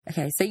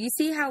Okay, so you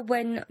see how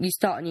when you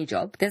start a new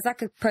job, there's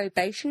like a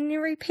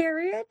probationary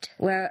period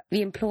where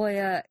the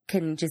employer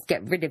can just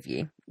get rid of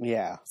you.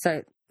 Yeah.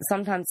 So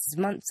sometimes it's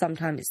a month,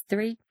 sometimes it's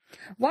 3.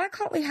 Why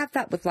can't we have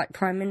that with like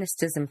prime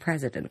ministers and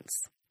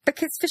presidents?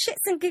 Because for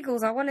shits and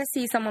giggles, I want to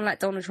see someone like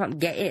Donald Trump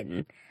get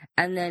in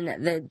and then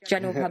the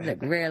general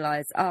public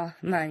realise, oh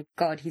my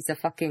God, he's a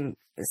fucking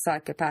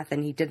psychopath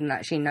and he didn't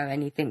actually know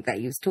anything that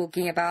he was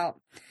talking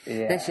about.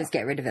 Yeah. Let's just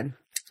get rid of him.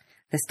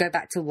 Let's go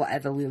back to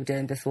whatever we were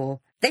doing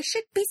before. There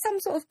should be some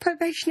sort of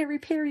probationary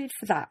period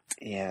for that.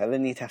 Yeah,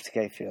 then you'd have to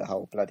go through the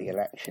whole bloody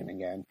election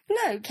again.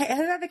 No,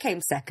 whoever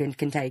came second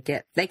can take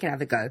it. They can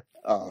have a go.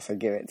 Oh, so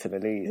give it to the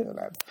loser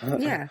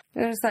then. Yeah.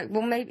 And it's like,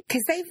 well, maybe...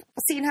 Because they've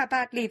seen how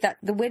badly that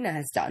the winner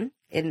has done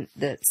in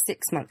the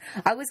 6 months.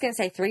 I was going to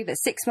say 3, but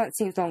 6 months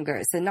seems longer.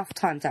 It's enough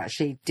time to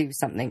actually do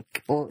something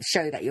or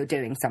show that you're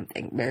doing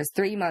something. Whereas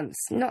 3 months,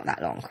 not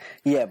that long.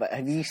 Yeah, but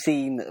have you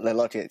seen the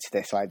logic to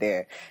this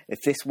idea?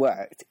 If this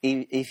worked,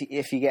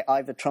 if you get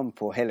either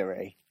Trump or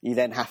Hillary, you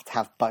then have to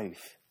have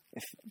both,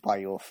 by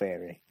your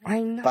theory. I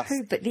know, but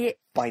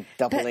by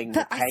doubling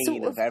the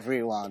pain of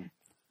everyone.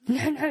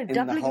 No,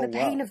 doubling the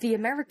pain of the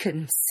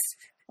Americans.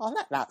 Oh,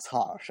 that's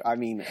harsh. I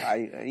mean,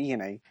 you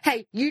know.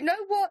 Hey, you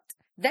know what?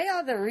 They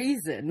are the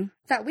reason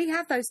that we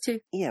have those two.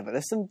 Yeah, but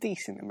there's some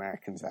decent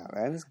Americans out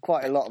there. There's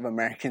quite a lot of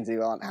Americans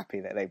who aren't happy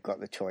that they've got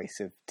the choice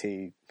of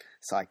 2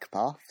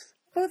 psychopaths.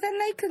 Well, then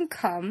they can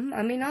come.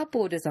 I mean, our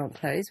borders aren't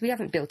closed. We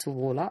haven't built a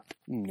wall up.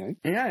 No.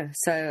 No,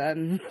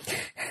 so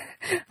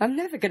I'm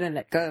never going to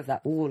let go of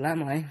that wall,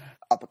 am I?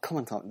 Oh, but come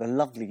on, Tom, the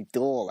lovely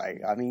door,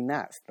 though. I mean,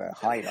 that's the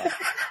highlight.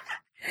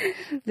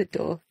 The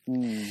door.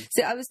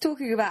 So I was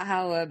talking about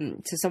how,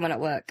 to someone at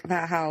work,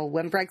 about how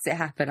when Brexit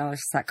happened, I was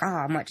just like,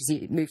 I might just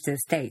move to the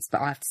States,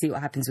 but I have to see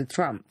what happens with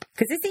Trump.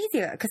 Because it's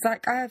easier, because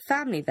like I have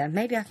family there.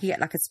 Maybe I can get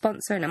like a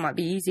sponsor and it might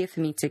be easier for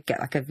me to get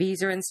like a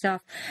visa and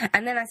stuff.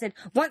 And then I said,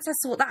 once I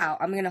sort that out,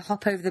 I'm going to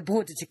hop over the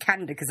border to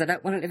Canada because I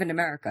don't want to live in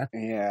America.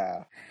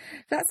 Yeah.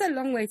 That's a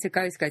long way to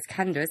go to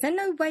Canada. Is there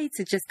no way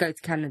to just go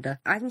to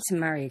Canada? I need to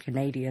marry a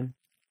Canadian.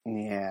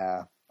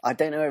 Yeah. I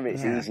don't know if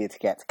it's easier to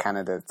get to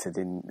Canada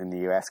than the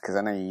US, because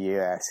I know the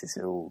US it's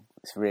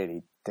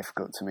really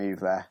difficult to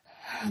move there.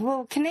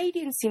 Well,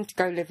 Canadians seem to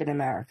go live in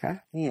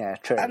America. Yeah,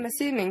 true. I'm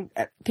assuming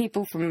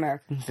people from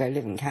America can go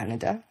live in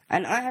Canada.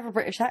 And I have a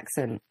British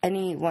accent.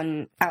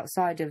 Anyone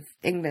outside of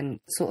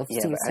England sort of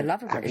seems to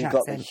love a British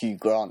accent. Have you got the Hugh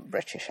Grant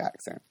British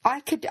accent?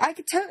 I could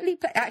totally...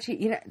 But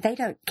actually, you know, they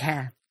don't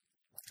care.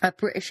 A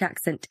British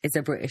accent is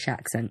a British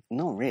accent.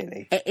 Not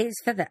really. It is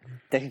for them.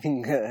 They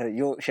think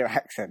Yorkshire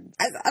accent.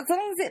 As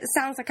long as it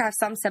sounds like I have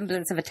some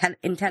semblance of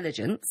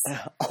intelligence.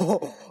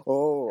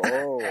 Oh.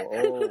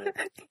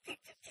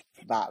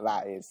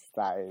 That is.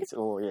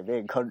 Oh, you're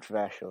being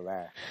controversial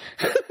there.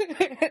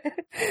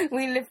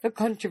 We live for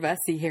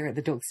controversy here at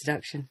the Dog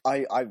Seduction.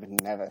 I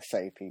would never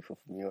say people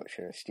from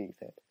Yorkshire are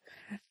stupid.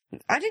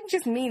 I didn't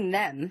just mean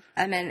them.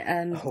 I meant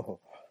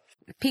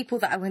people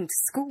that I went to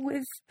school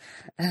with.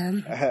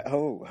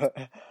 The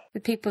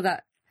people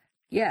that,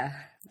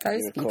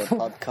 those you people.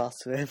 record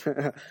podcasts with.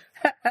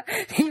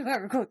 You might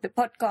record the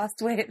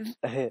podcast with.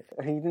 You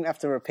didn't have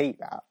to repeat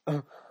that.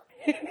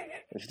 It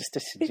was just a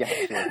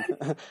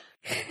suggestion.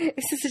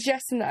 It's a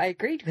suggestion that I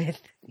agreed with.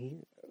 Yeah.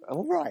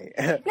 All right.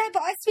 No,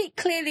 but I speak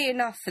clearly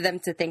enough for them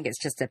to think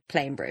it's just a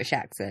plain British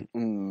accent.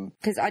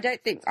 Because I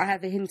don't think I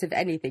have a hint of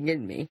anything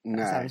in me.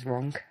 That sounds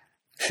wrong.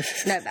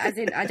 No, but as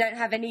in, I don't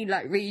have any,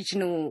 like,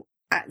 regional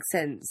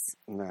accents.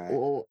 No.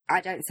 Or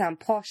I don't sound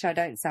posh. I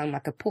don't sound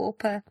like a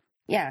pauper.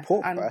 Yeah.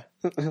 Pauper?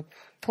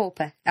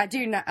 Pauper.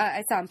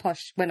 I sound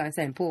posh when I'm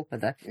saying pauper,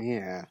 though.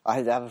 Yeah.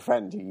 I have a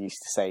friend who used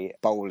to say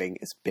bowling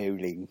is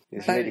bowling.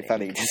 It's really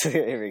funny to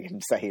hear him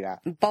say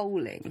that.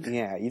 Bowling?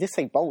 Yeah, you just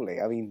say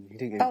bowling. I mean, you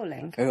do go,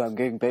 bowling? Oh, I'm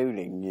going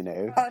bowling, you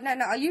know. Oh, no.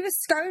 Are you a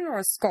scone or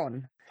a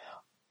scone?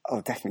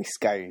 Oh, definitely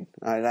scone.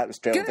 That was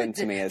drilled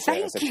into me as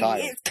a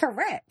child. It's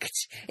correct.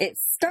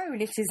 It's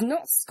scone. It is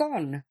not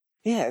scone.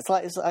 Yeah,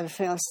 I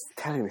think I was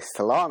telling this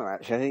to Lana,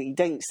 actually. You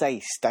don't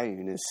say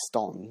stone as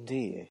ston, do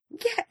you?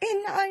 Yeah,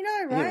 I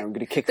know, right? Yeah, I'm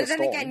going to kick a stone.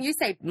 But then again, you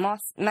say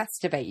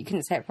masturbate. You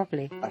couldn't say it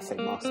properly. I say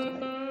masturbate.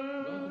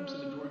 Welcome to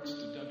the Dork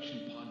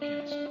Seduction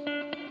Podcast,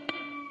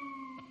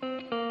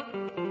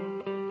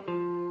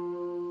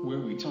 where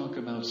we talk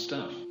about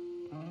stuff.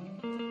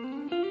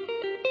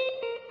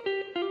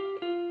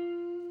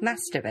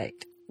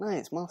 Masturbate. No,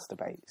 it's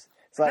masturbates.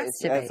 It's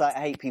like I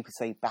hate people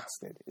say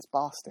bastard. It's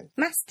bastard.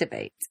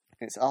 Masturbate.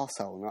 It's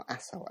arsehole, not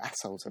asshole.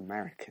 Asshole's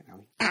American. I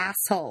mean,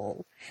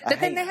 asshole. But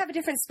then they have a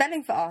different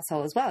spelling for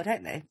arsehole as well,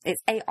 don't they?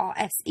 It's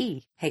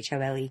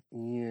ARSEHOLE.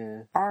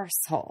 Yeah.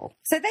 Arsehole.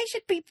 So they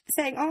should be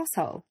saying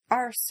arsehole.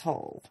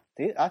 Arsehole.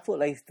 I thought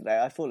they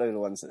were the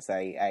ones that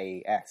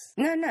say AS.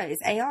 No,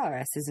 it's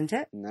ARS, isn't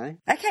it? No.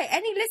 Okay,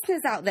 any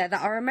listeners out there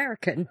that are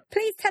American,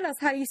 please tell us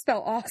how you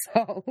spell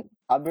arsehole.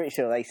 I'm pretty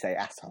sure they say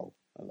asshole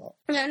a lot.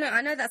 No,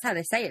 I know that's how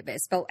they say it, but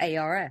it's spelled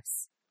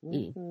ARS.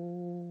 I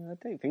I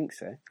don't think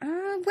so.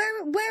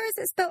 Where is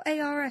it spelled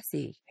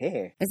A-R-S-E?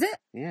 Here. Is it?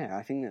 Yeah,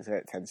 I think that's where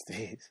it tends to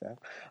be spelled.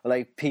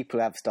 Although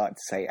people have started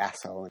to say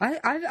asshole.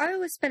 I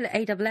always spell it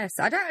A-S-S.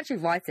 I don't actually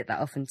write it that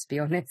often, to be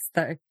honest,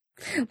 though.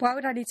 Why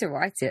would I need to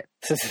write it?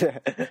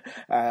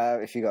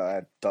 If you got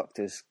a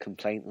doctor's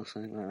complaint or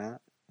something like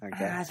that, I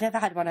guess. I've never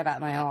had one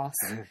about my arse.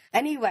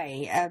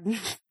 Anyway,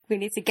 we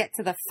need to get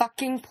to the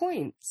fucking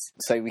points.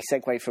 So we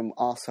segue from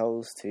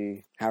arseholes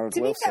to Harold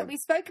Wilson. To be fair, we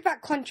spoke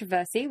about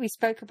controversy, we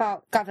spoke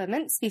about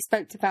governments, we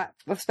spoke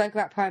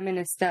about Prime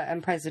Minister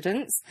and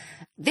presidents.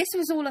 This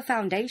was all a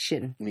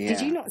foundation. Yeah.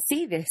 Did you not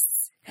see this?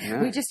 No.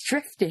 We just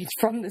drifted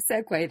from the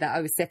segue that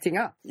I was setting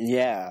up.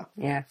 Yeah.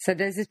 Yeah, so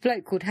there's this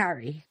bloke called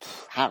Harry.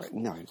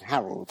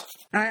 Harold.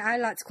 I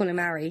like to call him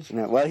Harry.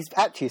 No, well, his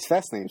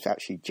first name's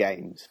actually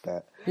James,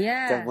 but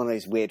Yeah. it's one of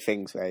those weird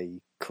things where you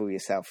call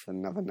yourself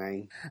another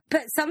name.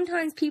 But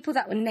sometimes people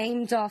that were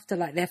named after,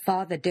 like, their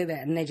father do it,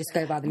 and they just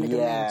go by the middle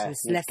name, so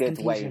it's less a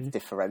good way confusion. of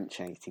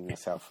differentiating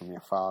yourself from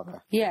your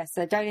father. Yeah,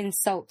 so don't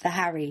insult the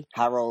Harry.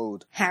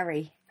 Harold.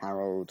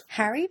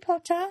 Harry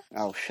Potter?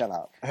 Oh, shut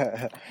up.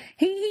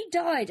 He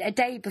died a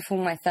day before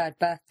my 3rd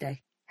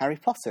birthday. Harry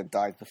Potter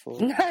died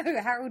before. No,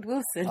 Harold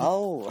Wilson.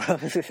 Oh, I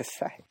was going to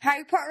say.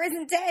 Harry Potter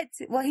isn't dead.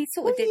 Well, he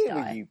sort of What did year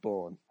die. were you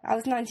born? I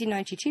was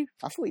 1992.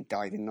 I thought he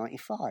died in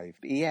 95.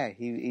 But yeah,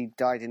 he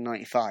died in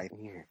 95.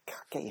 Yeah, God,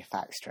 get your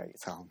facts straight,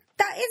 Tom.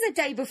 That is a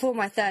day before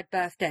my 3rd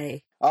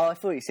birthday. Oh, I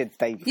thought you said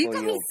day before You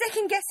got me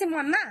second guessing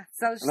my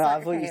maths. I was just No, like,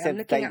 I thought okay, you I'm said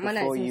looking day at my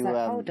notes before and I was you,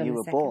 like, hold on you a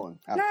were second. born.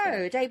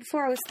 No, day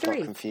before I was Got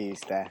 3.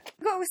 confused there.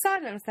 I got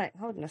silent. I was like,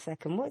 hold on a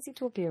second. What is he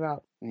talking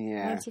about?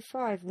 Yeah.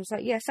 95. I was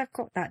like, yes, I've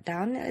got that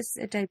down. It's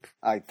a day.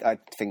 I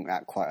think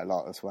that quite a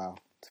lot as well.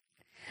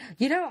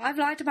 You know, I've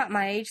lied about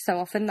my age so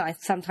often that I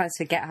sometimes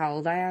forget how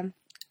old I am.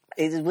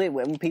 It's weird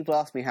when people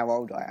ask me how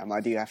old I am. I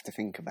do have to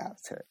think about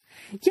it.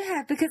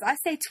 Yeah, because I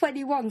say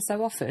 21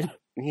 so often.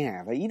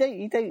 Yeah, but you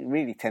don't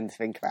really tend to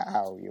think about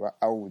how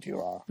old you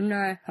are.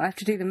 No, I have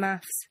to do the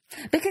maths.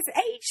 Because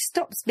age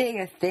stops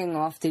being a thing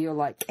after you're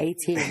like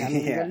 18. I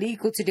mean, Yeah. You're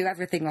legal to do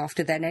everything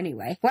after then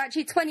anyway. Well,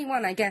 actually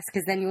 21, I guess,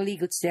 because then you're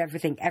legal to do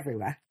everything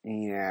everywhere.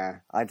 Yeah,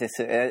 I just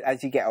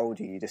as you get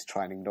older, you just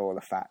try and ignore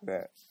the fact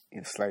that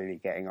you're slowly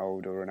getting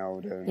older and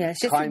older. And Yeah,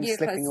 it's just a year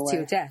closer to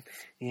your death.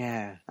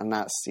 Yeah, and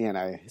that's,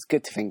 it's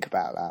good to think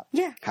about that.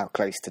 Yeah. How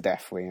close to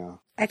death we are.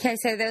 Okay,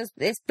 so there's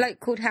this bloke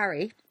called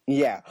Harry.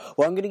 Yeah,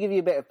 well, I'm going to give you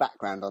a bit of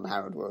background on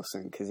Harold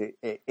Wilson because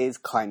it is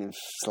kind of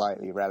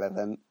slightly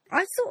relevant.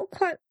 I sort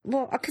of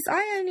because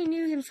I only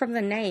knew him from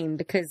the name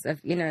because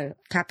of,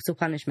 capital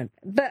punishment.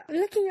 But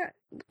looking at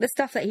the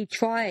stuff that he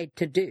tried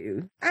to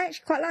do, I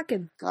actually quite like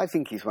him. I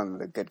think he's one of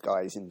the good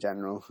guys in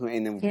general,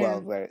 in a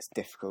world where it's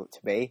difficult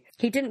to be.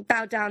 He didn't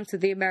bow down to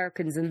the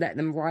Americans and let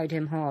them ride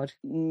him hard.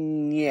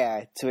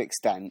 Yeah, to an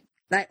extent.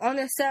 Like, on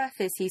the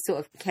surface, he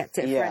sort of kept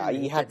it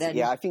friendly.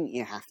 I think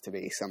you have to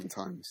be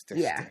sometimes.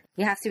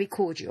 You have to be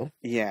cordial.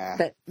 Yeah.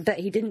 But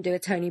he didn't do a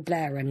Tony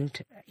Blair and,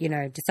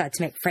 decide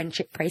to make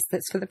friendship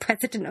bracelets for the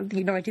President of the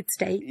United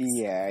States.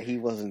 Yeah, he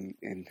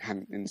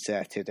hadn't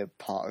inserted a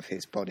part of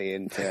his body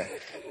into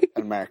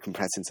an American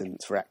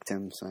president's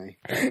rectum, so...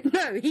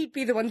 No, he'd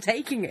be the one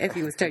taking it if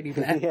he was Tony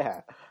Blair.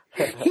 Yeah.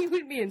 He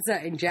wouldn't be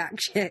inserting jack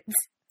shit.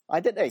 I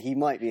don't know, he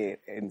might be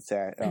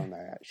insert... Oh, no,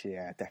 actually,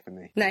 yeah,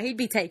 definitely. No, he'd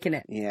be taking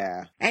it.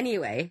 Yeah.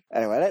 Anyway,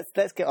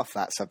 let's get off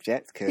that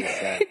subject, because...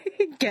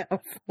 Get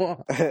off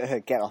what?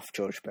 Get off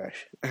George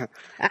Bush.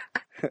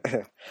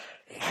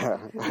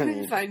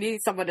 If I knew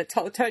someone had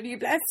told Tony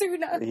Blair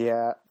sooner.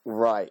 Yeah,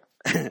 right.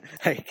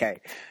 Okay,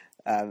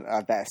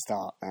 I better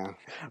start now.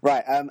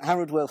 Right,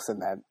 Harold Wilson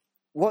then.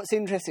 What's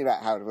interesting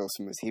about Harold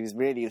Wilson was he was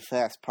really the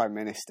first Prime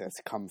Minister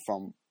to come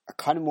from a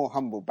kind of more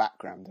humble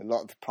background. A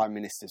lot of the Prime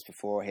Ministers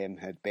before him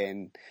had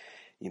been,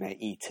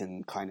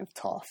 Eton kind of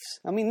toffs.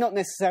 I mean, not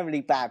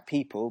necessarily bad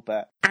people,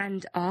 but...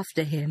 And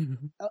after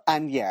him.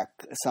 And yeah,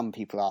 some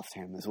people after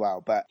him as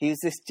well. But he was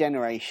this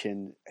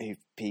generation of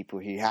people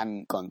who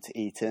hadn't gone to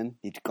Eton.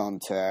 He'd gone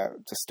to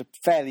just a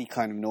fairly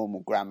kind of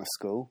normal grammar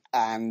school.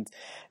 And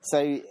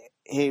so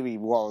here he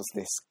was,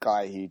 this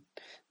guy who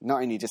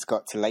not only just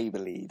got to Labour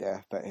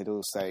leader, but had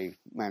also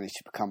managed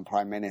to become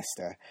Prime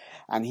Minister.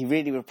 And he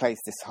really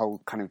replaced this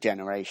whole kind of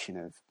generation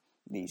of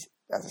these,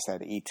 as I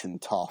said, Eton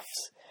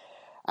toffs.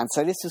 And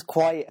so this was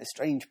quite a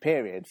strange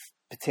period,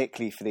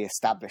 particularly for the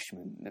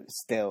establishment that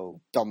was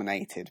still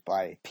dominated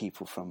by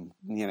people from,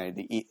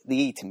 the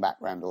Eton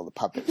background or the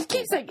public You school.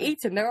 keep saying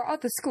Eton. There are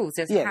other schools.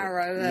 There's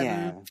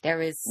Harrow.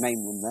 There is...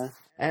 Name them there.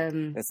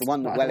 There's the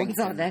one at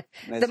Wellington.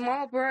 The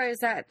Marlborough,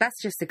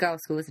 that's just a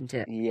girls' school, isn't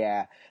it?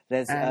 Yeah.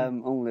 There's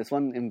there's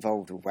one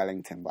involved with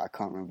Wellington, but I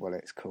can't remember what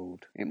it's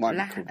called. It might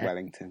be called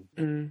Wellington.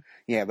 Mm.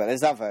 Yeah, but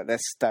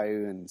there's Stowe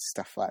and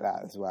stuff like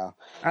that as well.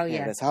 Oh,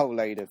 yeah. There's a whole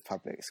load of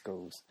public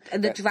schools.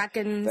 The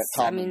Dragons. That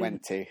Tarman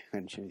went to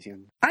when she was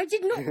young. I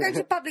did not go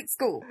to public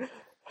school.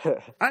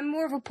 I'm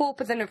more of a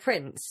pauper than a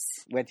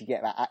prince. Where'd you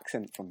get that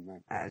accent from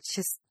then? It's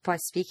just by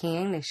speaking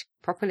English.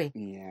 properly.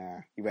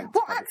 Yeah. You went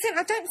What accent?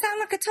 I don't sound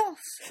like a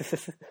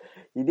toff.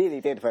 You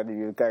nearly did when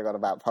you were going on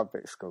about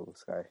public schools,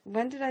 so...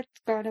 When did I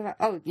go on about...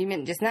 Oh, you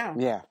meant just now?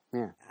 Yeah.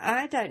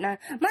 I don't know.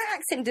 My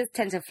accent does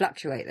tend to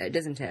fluctuate, though,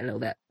 doesn't it, a little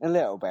bit? A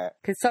little bit.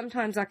 Because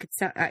sometimes I could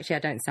sound... Actually, I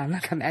don't sound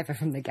like I'm ever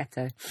from the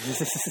ghetto.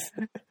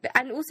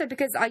 And also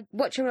because I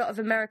watch a lot of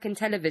American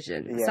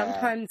television. Yeah.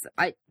 Sometimes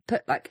I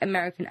put, like,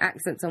 American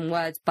accents on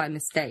words by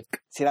mistake.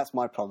 See, that's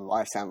my problem.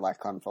 I sound like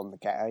I'm from the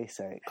ghetto,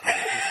 so it kind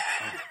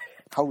of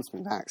holds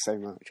me back so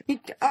much.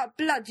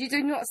 Blood, you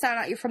do not sound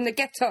like you're from the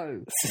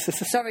ghetto.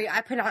 Sorry,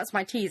 I pronounced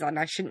my T's and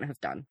I shouldn't have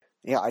done.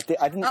 Yeah, I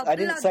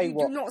didn't say you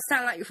what... do not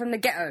sound like you're from the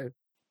ghetto.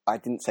 I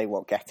didn't say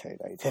what ghetto,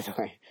 though, did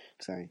I?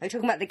 So... Are you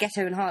talking about the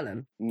ghetto in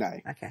Harlem? No.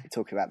 Okay. I'm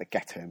talking about the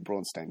ghetto in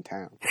Braunstone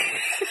Town,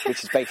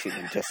 which is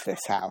basically just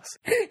this house.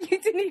 You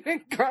didn't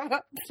even grow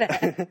up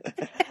there.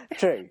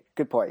 True.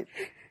 Good point.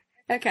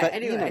 Okay, But,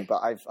 anyway.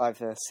 but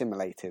I've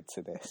assimilated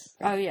to this.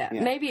 Oh, yeah.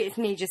 Maybe it's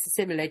me just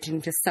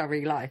assimilating to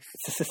Surrey life.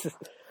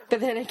 But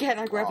then again,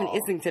 I grew up in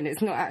Islington.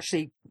 It's not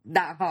actually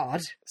that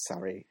hard.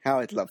 Surrey. How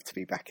I'd love to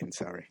be back in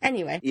Surrey.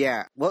 Anyway.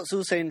 Yeah. What's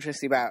also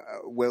interesting about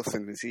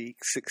Wilson is he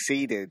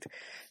succeeded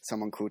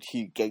someone called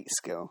Hugh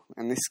Gateskill.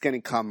 And this is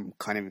going to come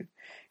kind of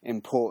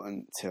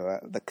important to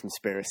the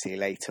conspiracy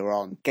later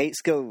on.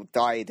 Gateskill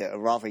died at a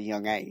rather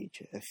young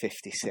age, of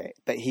 56.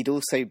 But he'd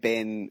also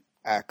been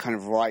a kind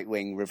of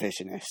right-wing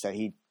revisionist. So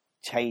he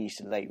changed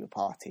the Labour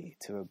Party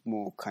to a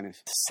more kind of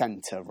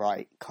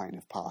centre-right kind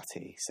of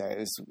party. So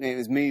it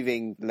was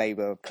moving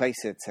Labour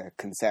closer to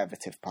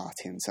Conservative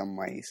Party in some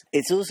ways.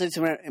 It's also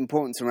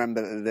important to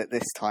remember that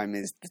this time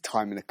is the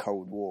time of the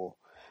Cold War,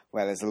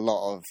 where there's a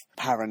lot of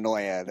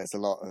paranoia, there's a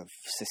lot of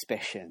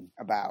suspicion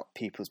about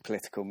people's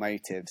political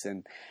motives,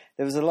 and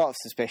there was a lot of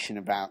suspicion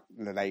about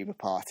the Labour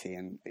Party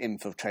and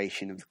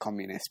infiltration of the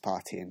Communist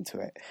Party into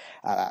it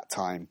at that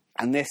time.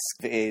 And this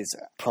is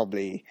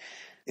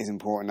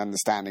important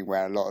understanding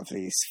where a lot of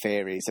these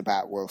theories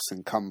about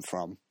Wilson come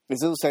from.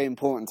 It's also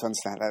important to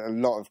understand that a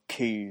lot of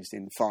coups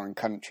in foreign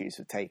countries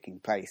were taking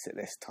place at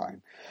this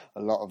time.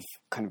 A lot of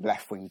kind of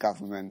left-wing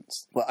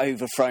governments were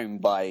overthrown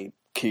by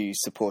coups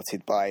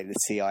supported by the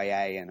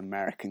CIA and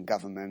American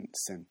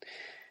governments and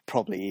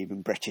probably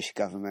even British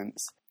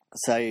governments.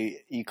 So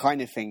you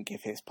kind of think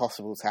if it's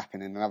possible to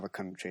happen in another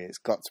country, it's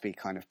got to be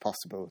kind of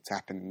possible to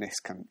happen in this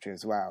country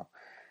as well,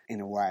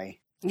 in a way.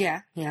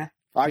 Yeah.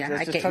 I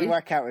was just trying to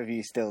work out if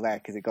you're still there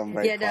because it gone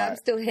very quiet. No, I'm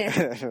still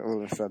here.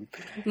 All of a sudden.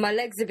 My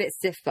leg's a bit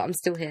stiff, but I'm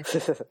still here.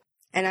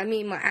 And I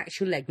mean my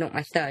actual leg, not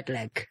my third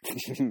leg.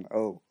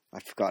 Oh,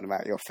 I'd forgotten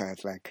about your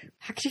third leg.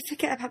 How could you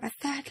forget about my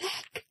third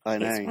leg? I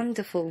know. It's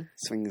wonderful.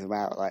 Swings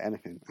about like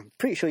anything. I'm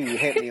pretty sure you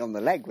hit me on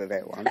the leg with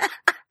it once.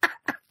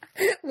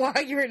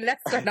 While you were in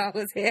Leicester and I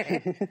was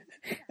here.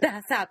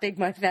 That's how big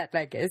my third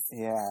leg is.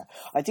 Yeah.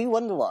 I do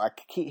wonder what. I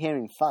keep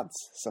hearing thuds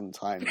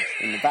sometimes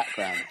in the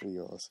background of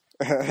yours.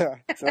 So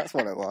that's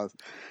what it was.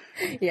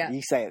 Yeah.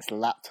 You say it's a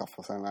laptop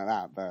or something like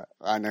that, but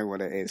I know what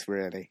it is,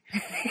 really.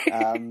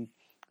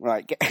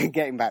 Right,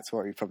 getting back to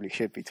what we probably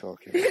should be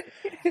talking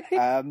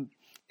about.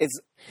 It's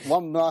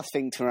one last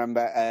thing to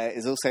remember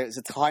is also it's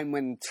a time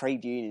when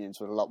trade unions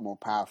were a lot more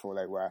powerful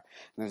than they were. And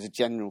there's a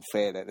general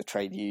fear that the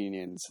trade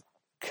unions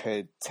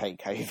could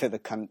take over the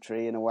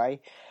country in a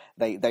way.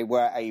 They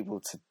were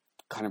able to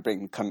kind of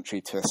bring the country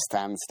to a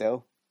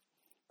standstill.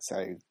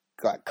 So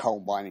like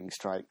coal mining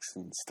strikes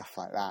and stuff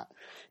like that.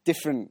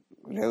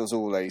 There was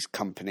all those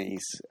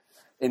companies,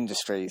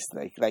 industries,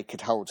 they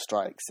could hold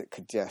strikes that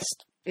could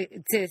just...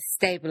 It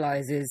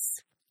destabilises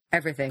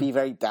everything. Be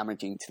very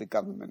damaging to the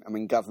government. I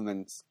mean,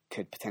 governments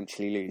could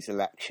potentially lose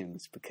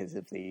elections because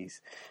of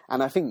these.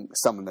 And I think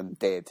some of them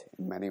did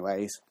in many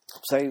ways.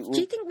 So, do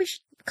you think we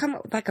should come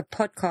up with like a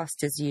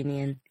podcasters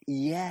union?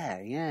 Yeah,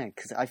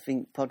 because I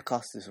think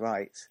podcasters'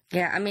 rights.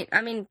 Yeah, I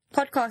mean,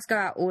 podcasts go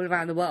out all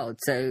around the world,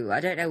 so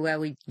I don't know where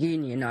we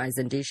unionise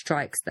and do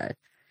strikes though.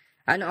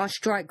 And our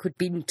strike would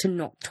be to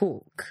not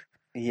talk.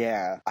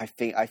 Yeah, I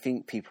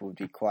think people would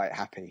be quite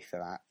happy for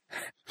that.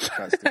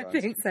 I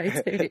think so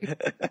too.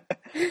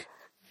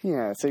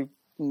 Yeah, so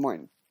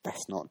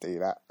let's not do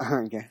that,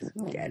 I guess.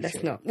 Yeah,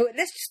 let's not. Well,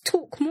 let's just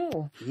talk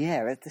more.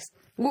 Yeah, let's just...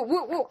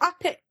 We'll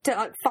up it to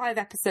like 5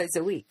 episodes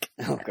a week.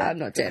 Oh, God. I'm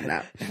not doing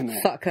that. No.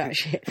 Fuck that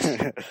shit.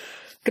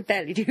 Could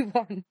barely do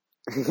one.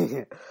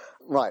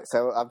 Right,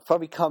 so I've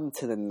probably come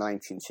to the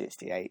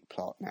 1968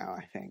 plot now,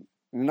 I think.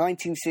 The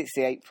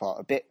 1968 plot,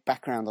 a bit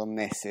background on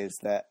this is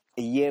that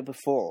a year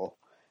before,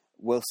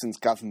 Wilson's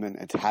government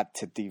had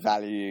to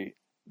devalue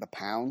the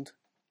pound.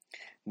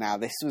 Now,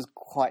 this was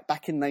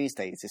back in those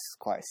days, this is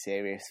quite a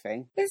serious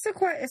thing. It's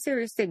quite a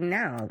serious thing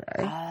now,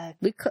 though.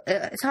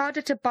 It's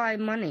harder to buy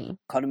money.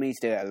 Economies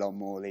do it a lot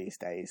more these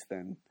days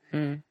than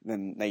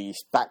they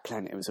used. Back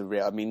then, it was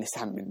this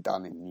hadn't been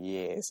done in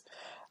years.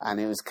 And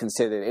it was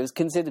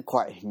considered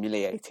quite a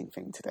humiliating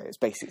thing to do. It's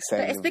basically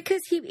saying... But it's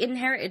because he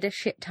inherited a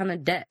shit ton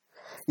of debt.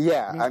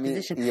 Yeah, in his I mean,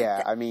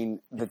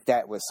 position. the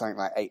debt was something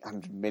like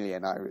 800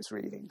 million. I was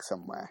reading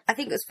somewhere. I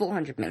think it was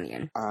 400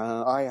 million.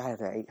 I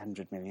had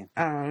 800 million.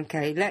 Oh,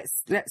 okay.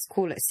 Let's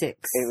call it 6.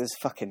 It was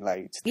fucking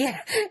loads. Yeah,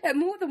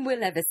 more than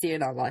we'll ever see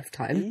in our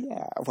lifetime.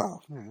 Yeah,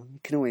 well, you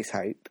can always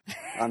hope.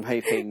 I'm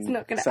hoping. It's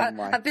not gonna. some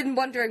way. I've been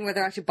wondering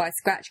whether I should buy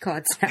scratch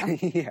cards now.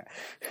 Yeah.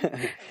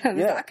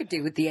 I could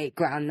do with the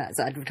 £8,000 that's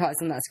advertised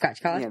on that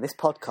scratch card. Yeah, this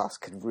podcast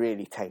could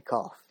really take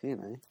off, you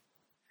know.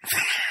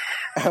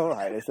 All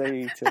right, there's no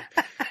need to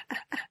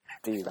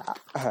do that.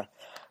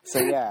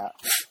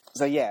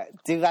 So yeah,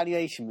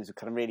 devaluation was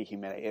kind of really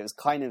humiliating. It was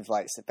kind of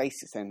like, so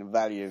basically saying the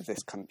value of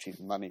this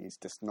country's money is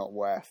just not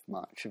worth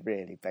much,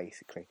 really,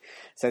 basically.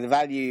 So the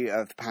value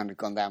of the pound had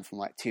gone down from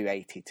like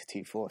 280 to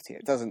 240.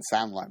 It doesn't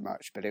sound like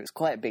much, but it was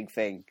quite a big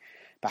thing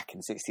back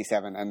in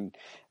 67. And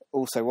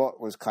also what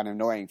was kind of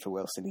annoying for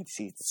Wilson,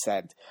 he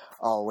said,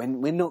 oh,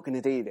 we're not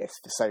going to do this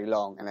for so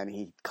long. And then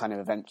he kind of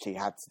eventually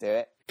had to do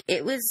it.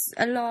 It was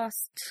a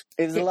last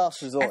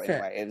resort, effort,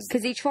 anyway.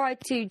 Because he tried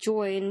to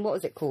join, what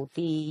was it called?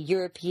 The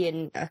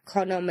European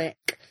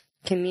Economic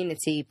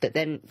Community, but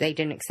then they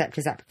didn't accept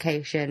his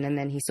application, and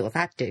then he sort of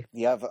had to.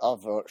 The other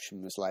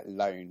option was like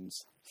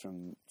loans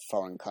from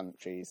foreign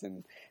countries,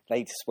 and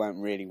they just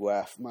weren't really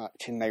worth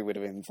much, and they would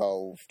have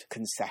involved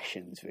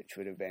concessions, which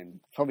would have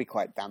been probably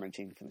quite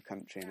damaging for the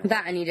country.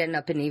 That, and he'd end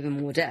up in even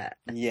more debt.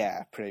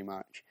 Yeah, pretty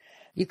much.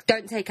 You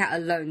don't take out a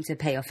loan to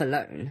pay off a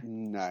loan.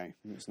 No,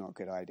 it's not a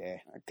good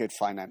idea. A good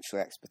financial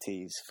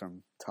expertise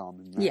from Tom.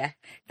 And that. Yeah,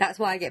 that's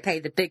why I get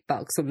paid the big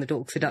bucks on the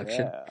Dork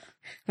Seduction. Yeah.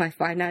 My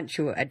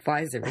financial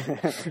advisory.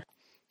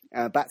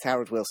 Back to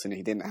Harold Wilson,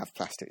 he didn't have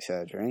plastic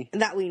surgery.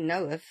 That we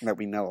know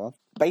of.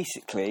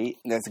 Basically,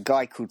 there's a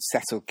guy called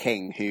Cecil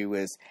King who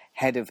was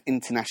head of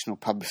International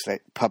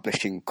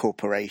Publishing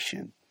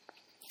Corporation.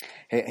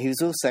 He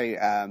was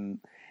also...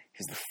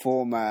 He's the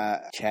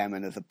former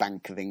chairman of the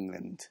Bank of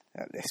England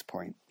at this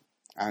point.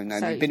 And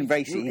so he's been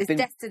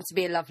destined to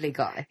be a lovely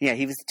guy. Yeah,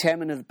 he was the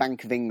chairman of the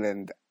Bank of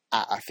England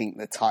at, I think,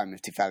 the time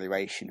of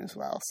devaluation as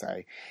well.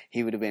 So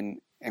he would have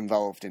been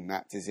involved in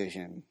that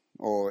decision,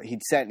 or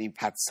he'd certainly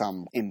had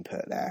some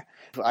input there.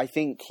 But I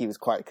think he was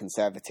quite a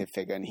conservative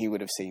figure, and he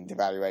would have seen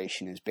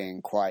devaluation as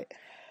being quite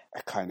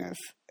a kind of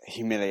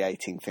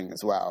humiliating thing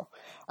as well.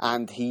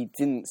 And he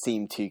didn't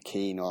seem too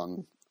keen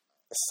on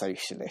a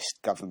socialist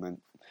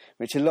government,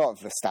 which a lot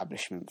of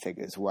establishment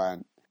figures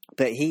weren't.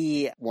 But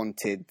he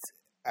wanted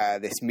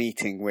this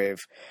meeting with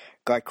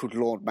a guy called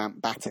Lord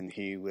Mountbatten,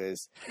 who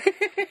was...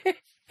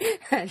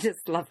 I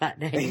just love that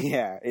name.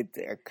 Yeah.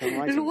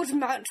 Lord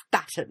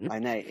Mountbatten. I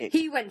know.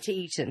 He went to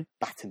Eton.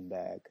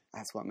 Battenberg.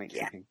 That's what makes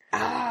me think.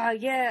 Ah,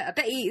 yeah. I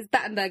bet he eats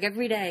Battenberg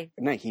every day.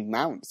 No, he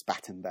mounts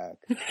Battenberg.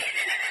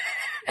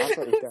 What's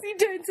he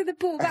doing to the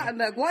poor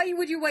Battenberg? Why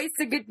would you waste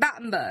a good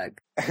Battenberg?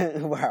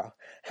 Well,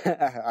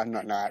 I'm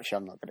not going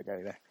to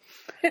go there.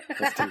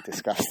 It's too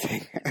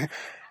disgusting.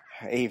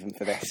 Even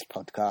for this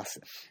podcast.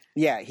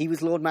 Yeah, he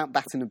was Lord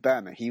Mountbatten of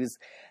Burma. He was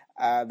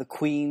the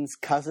Queen's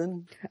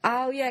cousin.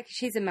 Oh, yeah, 'cause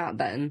she's a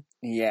Mountbatten.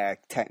 Yeah,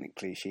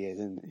 technically she is,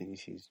 isn't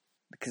she?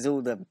 Because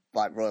all the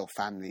royal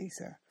families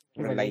are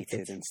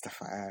related and stuff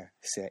like that.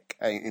 Sick.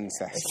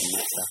 Incest and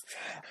that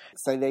stuff.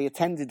 So they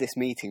attended this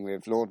meeting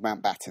with Lord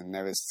Mountbatten.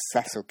 There was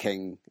Cecil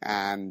King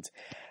and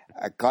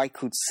a guy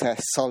called Sir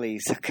Solly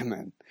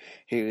Zuckerman,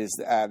 who is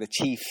the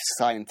chief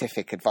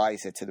scientific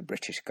advisor to the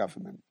British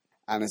government.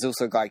 And there's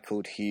also a guy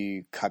called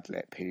Hugh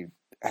Cudlip, who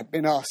had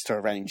been asked to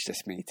arrange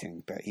this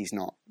meeting, but he's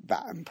not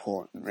that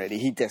important, really.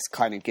 He just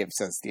kind of gives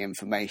us the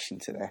information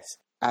to this.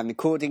 And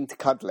according to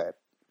Cudlip,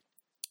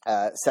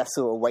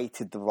 Cecil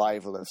awaited the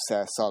arrival of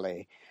Sir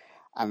Solly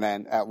and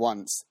then at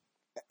once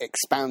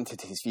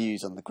expounded his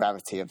views on the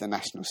gravity of the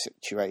national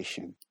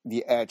situation,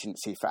 the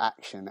urgency for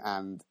action,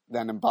 and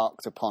then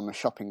embarked upon a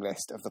shopping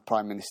list of the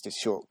Prime Minister's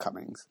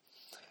shortcomings.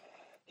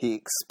 He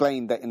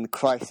explained that in the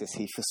crisis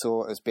he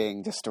foresaw as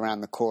being just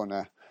around the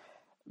corner,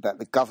 that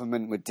the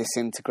government would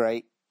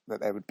disintegrate,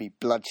 that there would be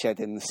bloodshed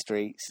in the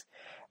streets,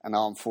 and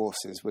armed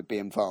forces would be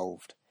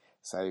involved.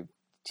 So,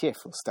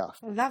 cheerful stuff.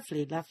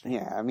 Lovely, lovely.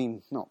 Yeah, I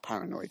mean, not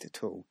paranoid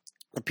at all.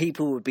 The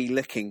people would be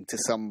looking to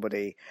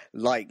somebody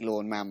like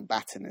Lord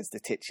Mountbatten as the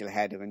titular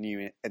head of a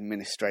new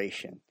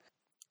administration.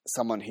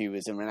 Someone who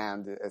was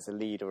renowned as a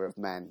leader of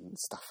men and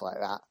stuff like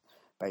that,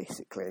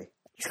 basically.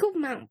 He's called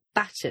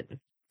Mountbatten.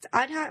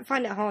 I'd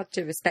find it hard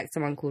to respect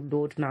someone called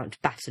Lord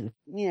Mountbatten.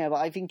 Yeah, but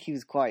I think he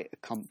was quite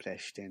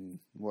accomplished in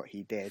what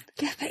he did.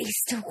 Yeah, but he's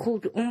still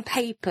called, on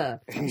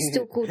paper, he's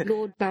still called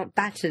Lord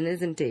Mountbatten,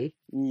 isn't he?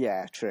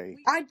 Yeah, true.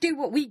 I'd do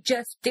what we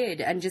just did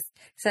and just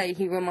say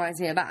he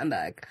reminds me of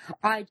Battenberg.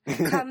 I'd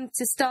come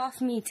to staff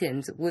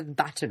meetings with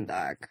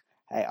Battenberg.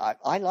 Hey,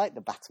 I like the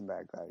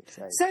Battenberg, though.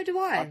 So do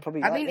I.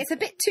 I mean, it's a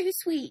bit too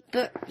sweet,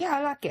 but yeah,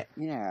 I like it.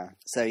 Yeah.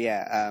 So,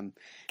 yeah.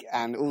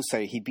 And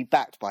also, he'd be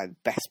backed by the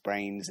best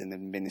brains and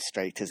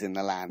administrators in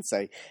the land.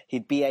 So,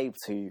 he'd be able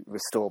to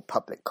restore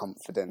public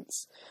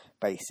confidence,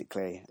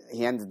 basically.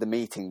 He ended the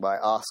meeting by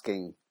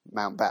asking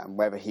Mountbatten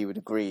whether he would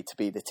agree to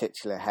be the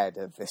titular head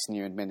of this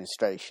new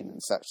administration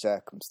in such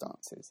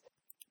circumstances.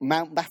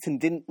 Mountbatten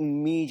didn't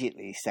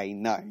immediately say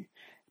no.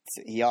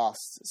 He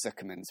asked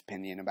Zuckerman's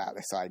opinion about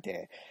this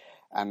idea,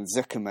 and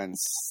Zuckerman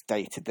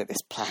stated that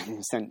this plan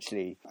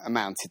essentially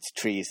amounted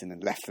to treason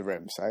and left the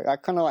room. So I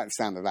kind of like the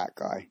sound of that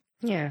guy.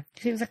 Yeah,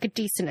 he seems like a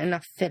decent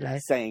enough filler.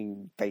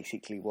 Saying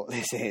basically what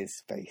this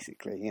is,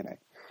 basically,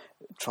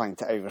 trying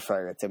to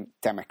overthrow a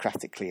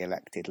democratically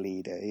elected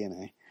leader,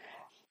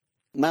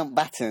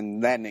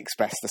 Mountbatten then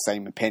expressed the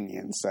same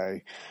opinion, so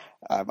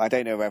I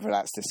don't know whether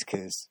that's just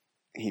because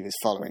he was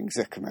following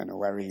Zuckerman or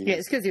whether he was... Yeah,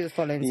 it's because he was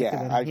following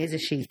Zuckerman. He's a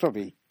sheep. He's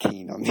probably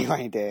keen on the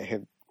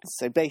idea.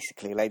 So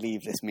basically, they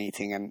leave this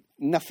meeting and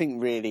nothing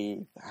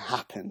really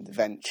happened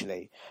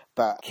eventually.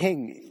 But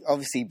King,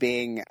 obviously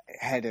being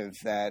head of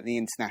the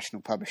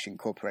International Publishing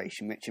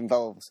Corporation, which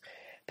involves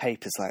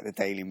papers like the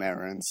Daily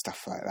Mirror and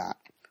stuff like that,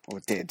 or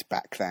did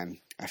back then,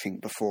 I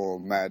think before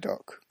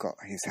Murdoch got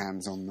his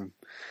hands on them.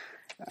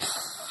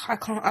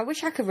 I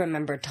wish I could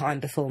remember a time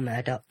before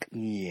Murdoch.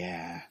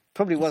 Yeah.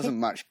 Probably wasn't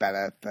much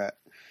better, but...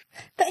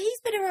 But he's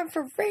been around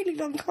for a really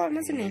long time,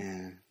 hasn't he?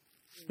 Yeah.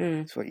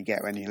 That's what you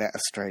get when you let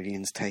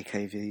Australians take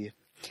over your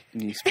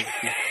newspaper.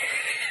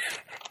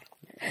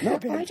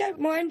 I don't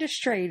mind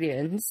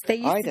Australians. They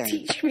used to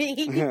teach me.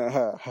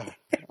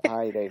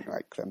 I don't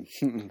like them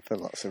for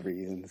lots of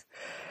reasons.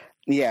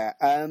 Yeah,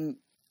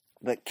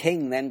 but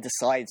King then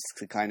decides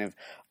to kind of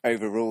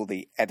overrule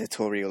the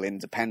editorial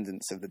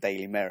independence of the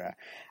Daily Mirror,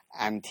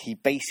 and he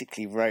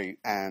basically wrote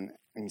and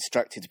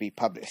instructed to be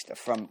published a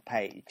front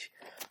page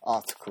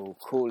article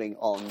calling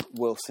on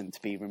Wilson to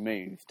be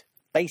removed,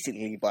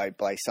 basically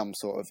by some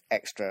sort of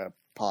extra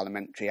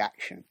parliamentary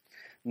action.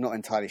 I'm not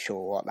entirely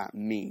sure what that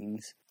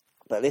means,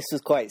 but this was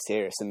quite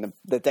serious, and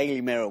the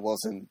Daily Mirror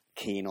wasn't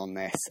keen on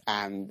this,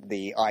 and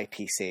the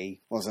IPC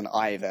wasn't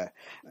either.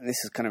 This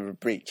was kind of a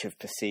breach of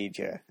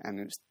procedure, and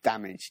it's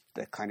damaged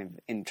the kind of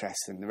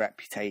interest and the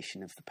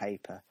reputation of the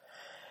paper.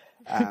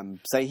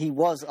 So he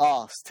was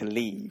asked to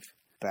leave,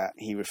 but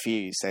he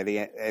refused. So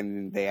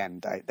in the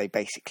end, they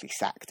basically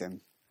sacked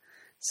him.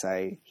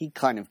 So he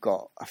kind of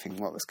got, I think,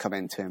 what was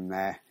coming to him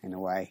there, in a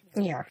way.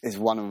 Yeah. There's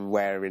one of the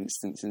rare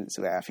instances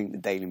where I think the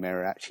Daily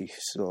Mirror actually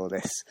saw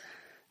this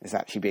as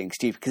actually being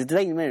stupid. Because the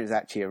Daily Mirror is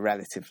actually a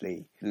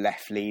relatively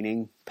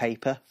left-leaning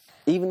paper,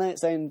 even though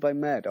it's owned by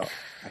Murdoch,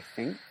 I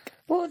think.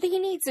 Well, he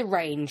needs a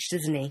range,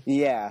 doesn't he?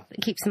 Yeah.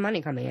 It keeps the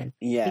money coming in.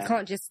 Yeah. He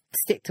can't just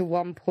stick to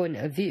one point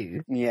of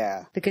view.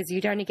 Yeah. Because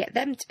you'd only get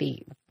them to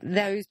be,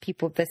 those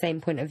people with the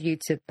same point of view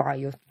to buy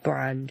your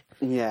brand.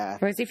 Yeah.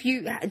 Whereas if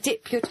you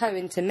dip your toe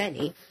into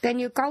many, then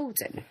you're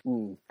golden.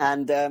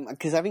 And,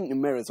 because I think the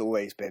Mirror's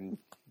always been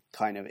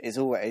I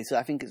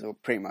think it's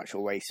pretty much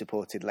always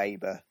supported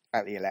Labour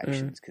at the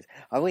elections, because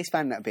I always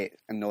found that a bit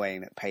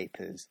annoying that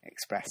papers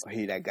express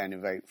who they're going to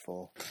vote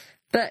for.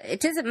 But it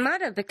doesn't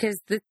matter, because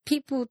the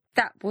people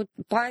that would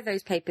buy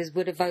those papers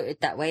would have voted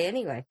that way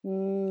anyway.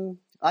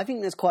 I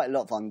think there's quite a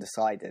lot of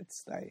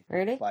undecideds, though.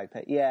 Really?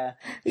 Yeah.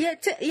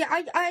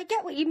 I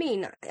get what you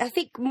mean. I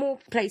think more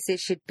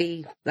places should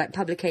be, like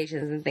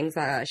publications and things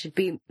like that, should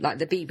be like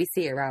the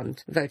BBC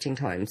around voting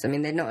times. I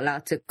mean, they're not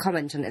allowed to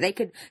comment on it.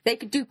 They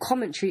could do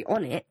commentary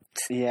on it,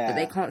 but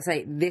they can't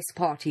say, this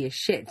party is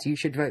shit, you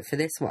should vote for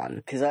this one.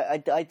 Because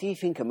I do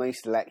think at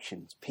most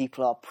elections,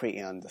 people are pretty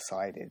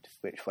undecided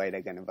which way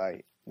they're going to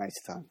vote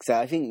most of the time. So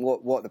I think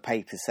what the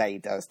papers say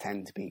does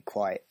tend to be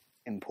quite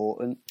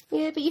important.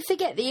 Yeah, but you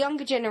forget the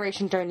younger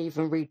generation don't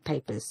even read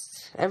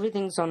papers.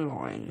 Everything's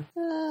online.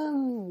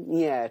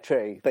 Yeah,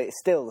 true. But it's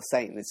still the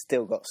same. It's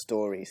still got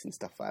stories and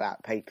stuff like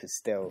that. Papers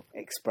still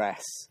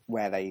express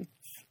where they,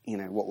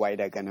 what way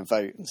they're going to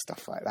vote and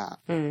stuff like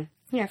that.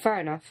 Yeah, fair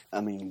enough. I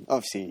mean,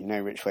 obviously, you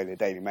know which way the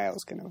Daily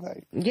Mail's going to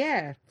vote.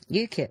 Yeah,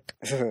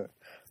 UKIP.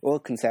 Or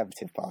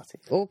Conservative Party.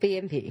 Or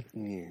BNP.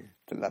 Yeah,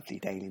 the lovely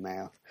Daily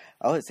Mail.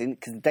 Oh, it's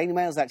because the Daily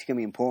Mail's actually going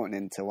to be important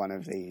into one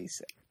of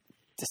these.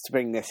 Just to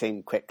bring this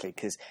in quickly,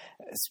 because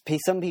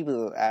some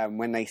people,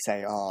 when they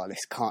say,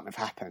 this can't have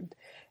happened,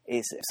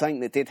 it's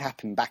something that did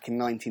happen back in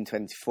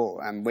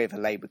 1924 and with a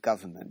Labour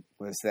government,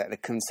 was that the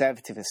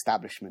Conservative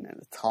establishment at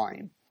the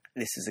time,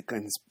 this is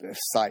a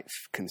slight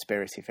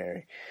conspiracy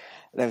theory,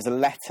 there was a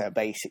letter,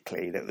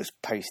 basically, that was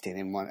posted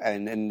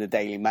in the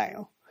Daily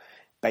Mail.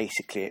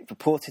 Basically, it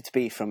purported to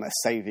be from a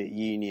Soviet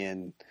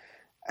Union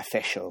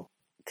official,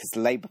 because the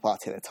Labour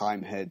Party at the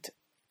time had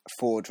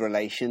forged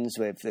relations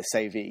with the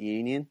Soviet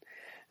Union.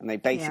 And they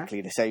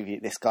basically,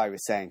 this guy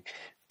was saying,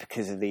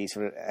 because of these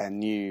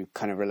new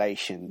kind of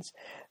relations,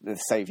 the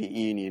Soviet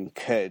Union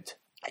could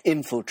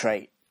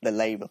infiltrate the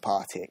Labour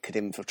Party. It could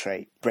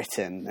infiltrate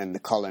Britain and the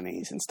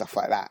colonies and stuff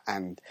like that,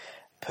 and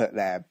put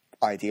their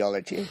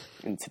ideology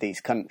into these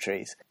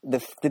countries.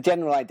 The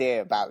general idea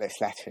about this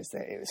letter is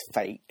that it was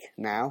fake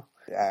now.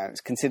 It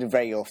was considered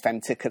very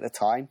authentic at the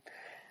time.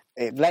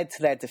 It led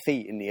to their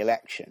defeat in the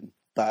election.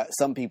 But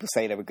some people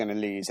say they were going to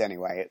lose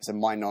anyway. It was a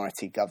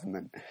minority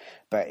government.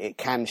 But it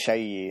can show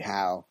you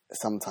how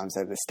sometimes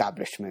the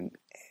establishment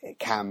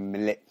can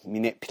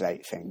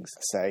manipulate things.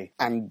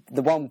 And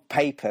the one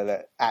paper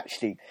that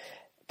actually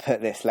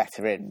put this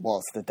letter in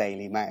was the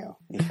Daily Mail.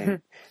 You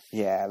think,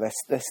 yeah,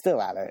 they're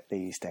still at it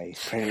these days,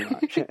 pretty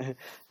much.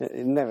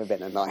 It's never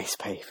been a nice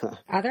paper.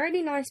 Are there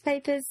any nice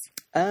papers?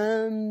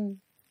 Not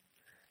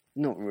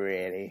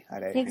really, I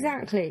don't think.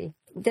 Exactly.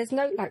 There's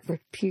no, like,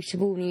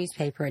 reputable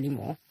newspaper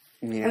anymore.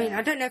 Yeah. I mean,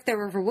 I don't know if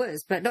there ever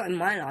was, but not in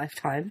my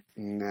lifetime.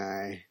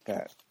 No,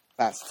 but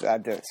that's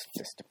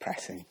just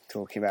depressing,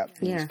 talking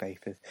about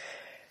newspapers.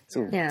 It's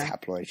all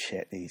tabloid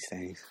shit these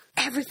days.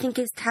 Everything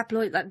is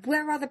tabloid. Like,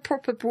 where are the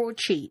proper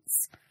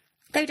broadsheets?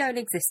 They don't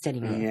exist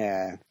anymore.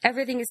 Yeah.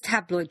 Everything is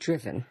tabloid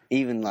driven.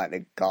 Even like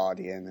the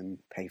Guardian and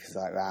papers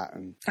like that.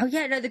 And oh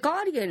yeah, no, the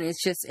Guardian is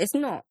just, it's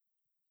not.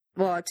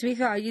 Well, to be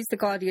fair, I use the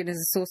Guardian as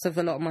a source of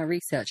a lot of my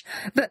research.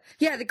 But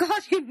yeah, the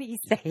Guardian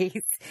these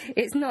days,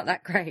 it's not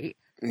that great.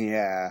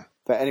 Yeah.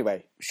 But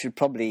anyway, should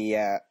probably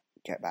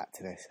get back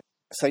to this.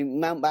 So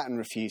Mountbatten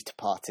refused to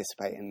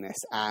participate in this,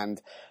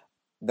 and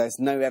there's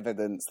no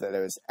evidence that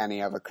there was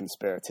any other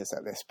conspirators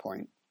at this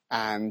point.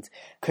 And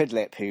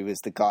Cudlip, who was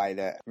the guy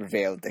that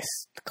revealed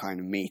this kind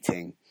of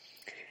meeting,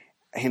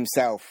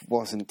 himself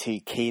wasn't too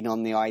keen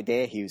on the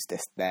idea. He was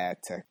just there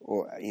to,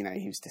 or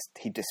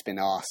he'd just been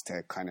asked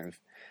to kind of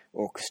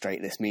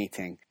orchestrate this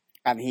meeting,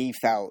 and he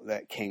felt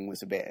that King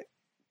was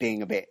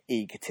being a bit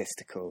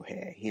egotistical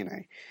here.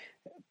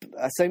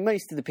 So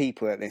most of the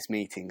people at this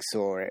meeting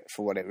saw it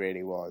for what it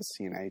really was.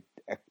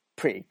 A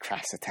pretty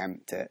crass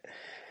attempt at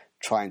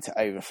trying to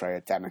overthrow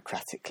a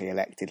democratically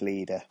elected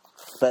leader.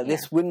 But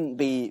this wouldn't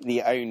be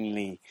the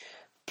only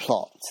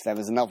plot. There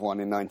was another one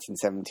in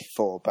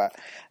 1974, but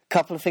a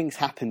couple of things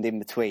happened in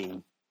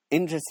between.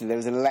 Interestingly, there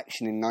was an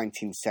election in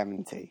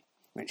 1970,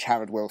 which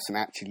Harold Wilson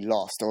actually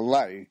lost,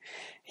 although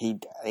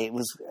it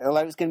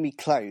was going to be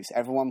close.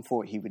 Everyone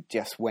thought he would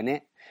just win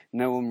it.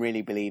 No one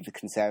really believed the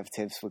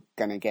Conservatives were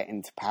going to get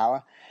into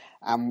power.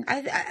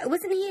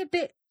 Wasn't he a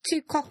bit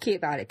too cocky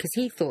about it, because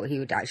he thought he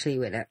would actually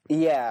win it?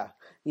 Yeah,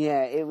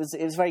 it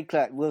was very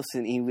clear.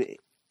 Wilson,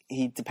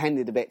 he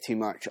depended a bit too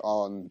much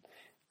on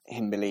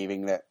him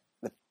believing that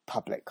the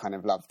public kind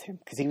of loved him,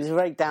 because he was a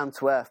very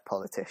down-to-earth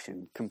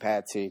politician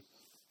compared to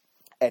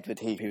Edward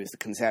Heath, who was the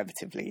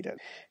Conservative leader.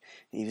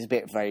 He was a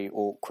bit very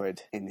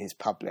awkward in his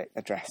public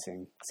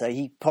addressing, so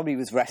he probably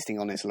was resting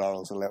on his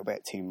laurels a little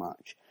bit too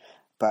much.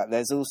 But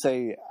there's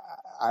also,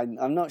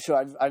 I'm not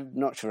sure, I'm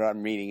not sure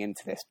I'm reading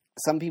into this.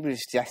 Some people have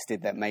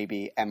suggested that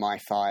maybe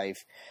MI5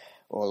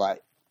 or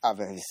like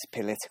other his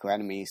political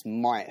enemies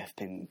might have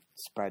been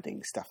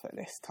spreading stuff at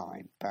this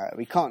time, but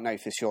we can't know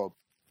for sure.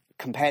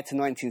 Compared to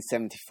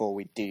 1974,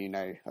 we do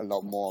know a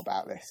lot more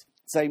about this.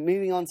 So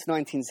moving on to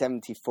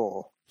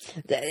 1974.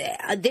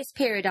 This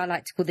period I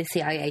like to call the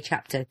CIA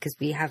chapter, because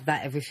we have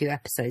that every few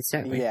episodes,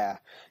 don't we? Yeah.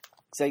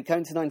 So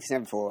going to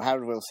 1974,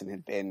 Harold Wilson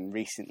had been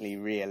recently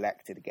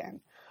re-elected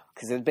again,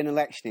 because there had been an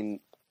election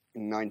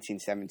in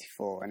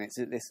 1974, and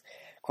it's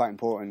quite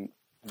important.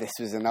 This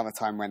was another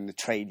time when the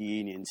trade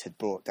unions had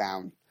brought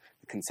down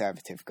the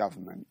Conservative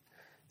government.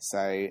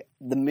 So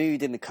the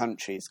mood in the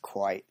country is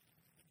quite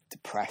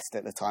depressed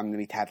at the time.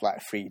 We'd had like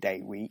a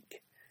 3-day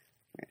week,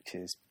 which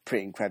is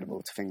pretty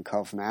incredible to think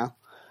of now.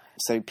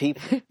 So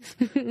people...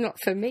 Not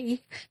for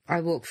me.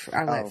 I work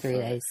 3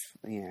 days.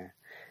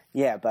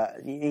 Yeah,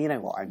 but you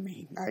know what I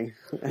mean, though.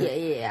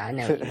 Yeah, I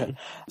know what you mean.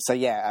 So,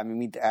 yeah, I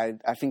mean,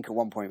 I think at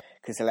one point,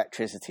 because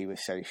electricity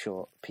was so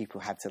short, people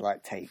had to,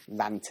 like, take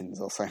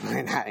lanterns or something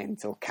like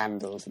that or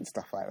candles and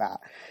stuff like that.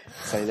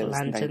 So there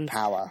was no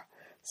power.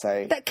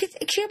 So, but could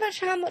you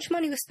imagine how much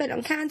money was spent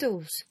on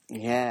candles?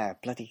 Yeah,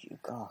 bloody,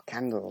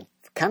 candle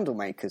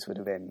makers would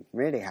have been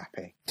really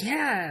happy.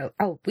 Yeah.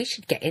 Oh, we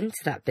should get into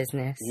that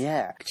business.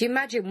 Yeah. Could you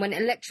imagine when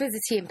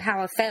electricity and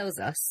power fails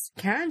us?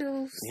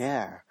 Candles.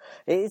 Yeah.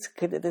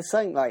 There's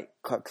something like,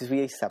 because we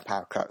used to have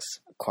power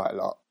cuts quite a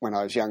lot when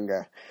I was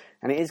younger,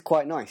 and it is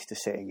quite nice to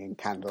sitting in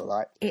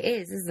candlelight. It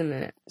is, isn't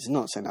it? It's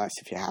not so nice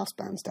if your house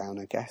burns down,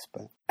 I guess,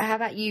 but... How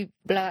about you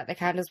blow out the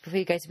candles before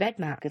you go to bed,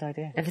 Matt? Good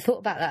idea. Ever thought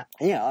about that?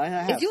 Yeah, I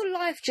have. Is your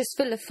life just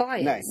full of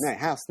fires? No,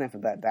 house never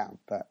burnt down,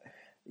 but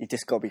you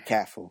just got to be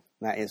careful.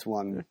 That is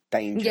one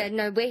danger. Yeah,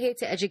 no, we're here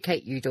to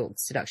educate you, Dog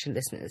Seduction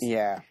listeners.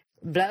 Yeah.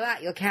 Blow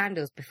out your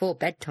candles before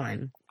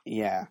bedtime.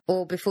 Yeah.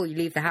 Or before you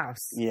leave the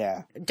house.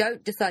 Yeah.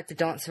 Don't decide to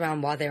dance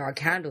around while there are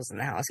candles in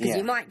the house, because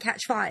you might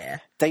catch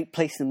fire. Don't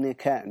place them near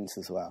curtains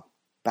as well.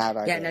 Bad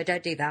idea. Yeah, no,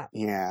 don't do that.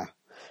 Yeah.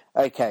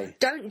 Okay.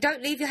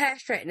 Don't leave your hair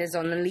straighteners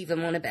on and leave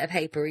them on a bit of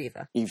paper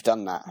either. You've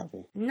done that, have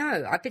you?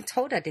 No, I've been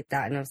told I did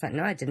that, and I was like,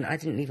 no, I didn't. I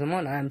didn't leave them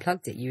on. I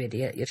unplugged it, you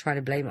idiot. You're trying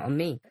to blame it on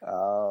me.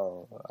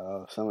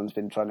 Oh, someone's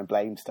been trying to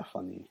blame stuff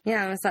on you.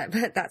 Yeah, I was like,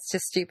 but that's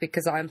just stupid,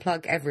 because I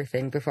unplug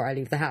everything before I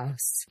leave the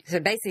house. So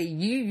basically,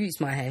 you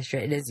use my hair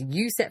straighteners,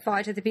 you set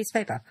fire to the piece of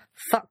paper.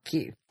 Fuck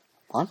you.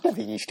 I've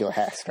never used your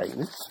hair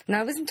straightener. No,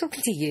 I wasn't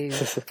talking to you.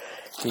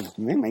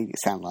 You make it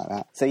sound like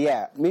that. So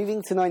yeah,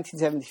 moving to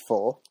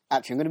 1974.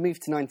 Actually, I'm going to move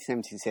to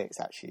 1976,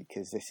 actually,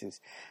 because this is...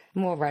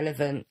 More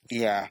relevant.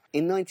 Yeah.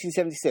 In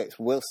 1976,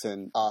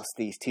 Wilson asked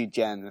these two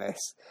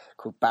journalists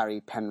called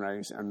Barry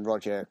Penrose and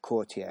Roger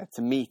Courtier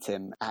to meet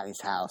him at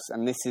his house.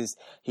 And this is...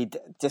 He'd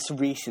just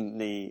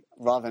recently,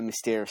 rather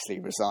mysteriously,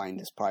 resigned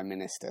as Prime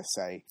Minister,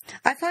 so...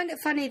 I find it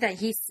funny that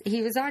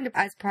he resigned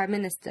as Prime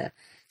Minister,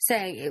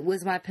 saying it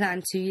was my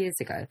plan 2 years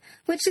ago,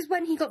 which is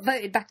when he got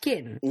voted back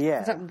in. Yeah.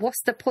 It's like,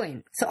 what's the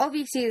point? So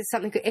obviously there's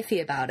something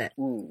iffy about it.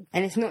 Mm.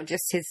 And it's not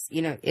just his,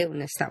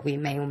 illness that we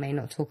may or may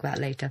not talk about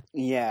later.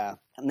 Yeah.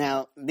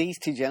 Now, these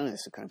two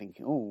journalists are kind of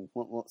thinking, oh,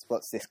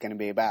 what's this going to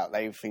be about?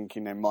 They were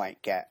thinking they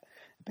might get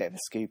a bit of a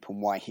scoop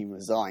on why he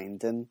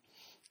resigned, and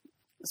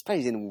I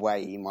suppose in a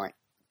way you might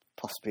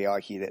possibly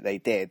argue that they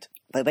did.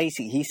 But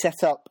basically, he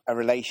set up a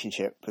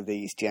relationship with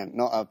these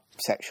not a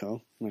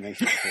sexual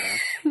relationship.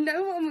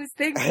 No one was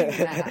thinking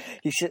that.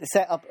 He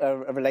set up a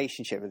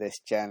relationship with this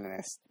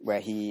journalist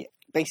where he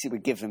basically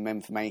would give them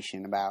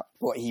information about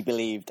what he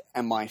believed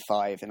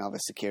MI5 and other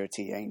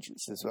security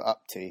agencies were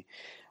up to.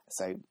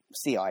 So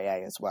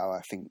CIA as well,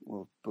 I think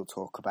we'll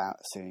talk about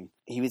soon.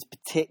 He was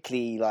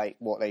particularly like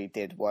what they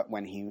did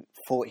when he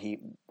thought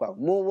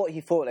more what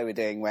he thought they were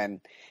doing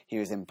when he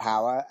was in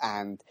power,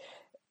 and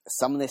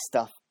some of this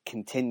stuff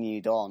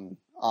continued on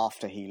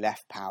after he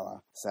left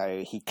power.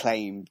 So he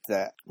claimed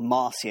that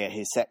Marcia,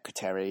 his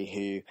secretary,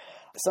 who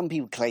some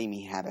people claim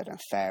he had an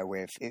affair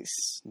with,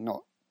 it's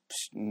not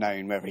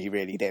known whether he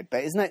really did,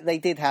 but they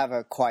did have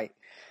a quite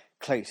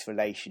close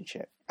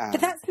relationship.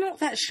 But that's not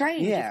that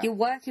strange. Yeah. If you're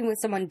working with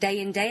someone day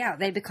in, day out,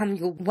 they become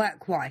your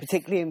work wife.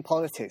 Particularly in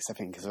politics, I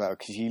think, as well,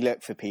 because you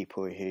look for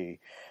people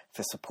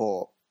for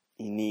support,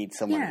 you need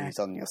someone who's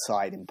on your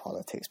side in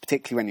politics,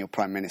 particularly when you're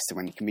Prime Minister,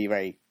 when you can be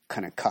very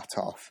kind of cut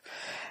off.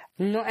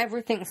 Not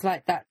everything's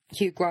like that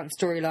Hugh Grant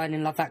storyline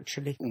in Love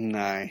Actually.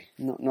 No,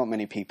 not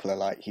many people are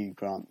like Hugh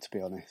Grant, to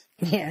be honest.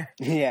 Yeah.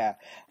 Yeah.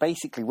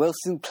 Basically,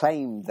 Wilson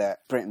claimed that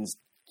Britain's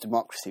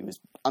democracy was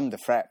under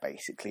threat,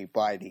 basically,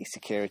 by these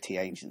security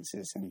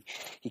agencies, and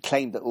he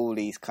claimed that all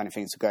these kind of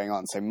things were going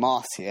on. So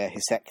Marcia,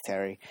 his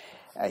secretary,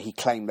 he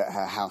claimed that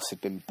her house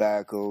had been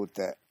burgled,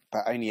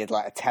 but only a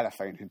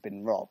telephone had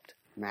been robbed.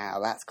 Now,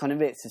 that's kind of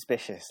a bit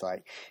suspicious.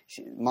 Like,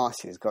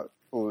 Marcia's got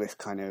all this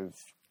kind of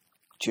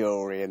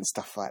jewellery and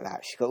stuff like that.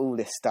 She's got all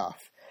this stuff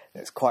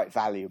that's quite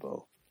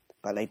valuable,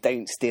 but they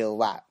don't steal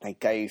that. They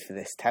go for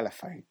this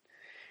telephone,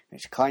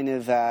 which kind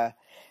of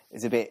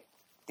is a bit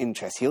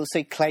interesting. He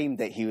also claimed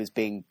that he was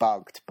being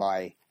bugged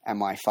by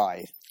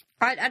MI5.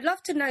 I'd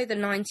love to know the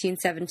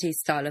 1970s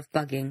style of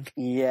bugging.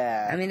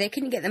 Yeah. I mean, they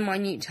couldn't get the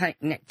minute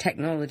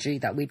technology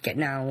that we'd get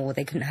now, or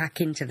they couldn't hack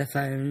into the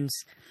phones.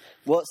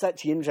 What's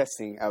actually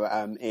interesting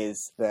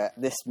is that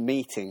this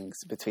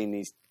meetings between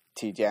these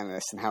two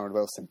journalists and Harold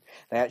Wilson,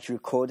 they actually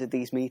recorded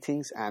these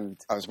meetings, and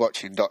I was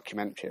watching a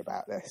documentary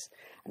about this,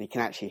 and you can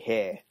actually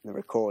hear the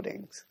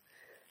recordings.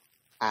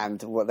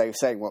 And what they were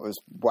saying,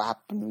 what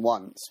happened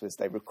once was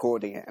they were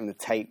recording it and the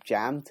tape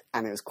jammed,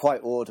 and it was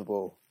quite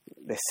audible,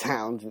 this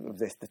sound of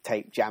the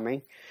tape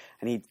jamming.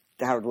 And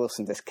Harold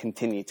Wilson just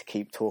continued to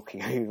keep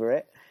talking over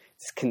it,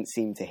 just couldn't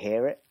seem to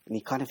hear it. And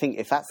you kind of think,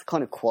 if that's the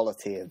kind of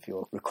quality of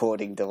your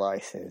recording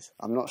devices,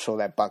 I'm not sure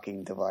their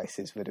bugging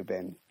devices would have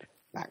been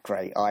that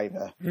great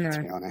either,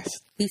 to be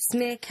honest. The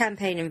smear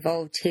campaign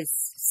involved his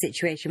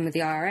situation with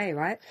the IRA,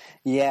 right?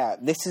 Yeah,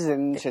 this is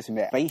an interesting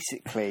bit.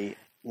 Basically,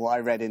 what I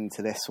read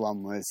into this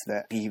one was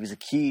that he was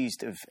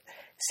accused of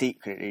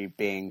secretly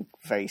being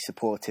very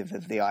supportive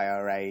of the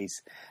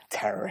IRA's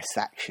terrorist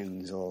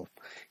actions, or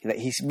that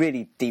he's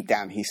really deep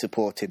down he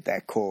supported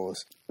their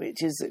cause,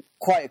 which is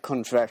quite a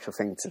controversial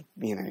thing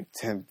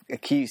to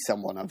accuse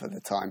someone of at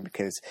the time,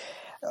 because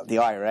the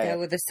IRA... They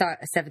were the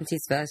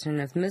 70s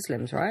version of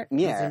Muslims, right?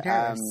 Yeah,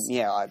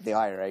 the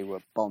IRA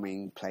were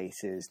bombing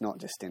places, not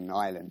just in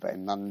Ireland, but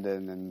in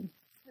London and...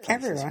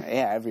 Everywhere.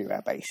 Yeah,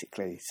 everywhere,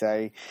 basically.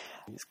 So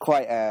it's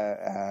quite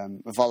a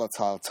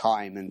volatile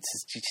time, and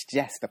to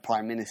suggest the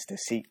Prime Minister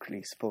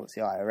secretly supports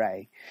the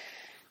IRA,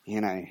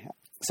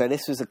 So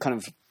this was a kind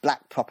of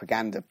black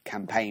propaganda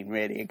campaign,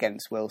 really,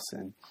 against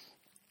Wilson.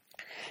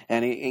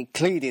 And it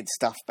included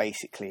stuff,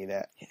 basically,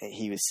 that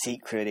he was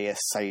secretly a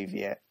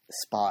Soviet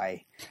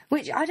spy.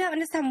 Which I don't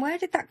understand. Where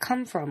did that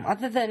come from?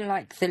 Other than,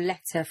 the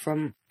letter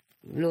from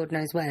Lord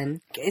knows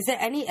when. Is there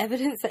any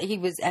evidence that he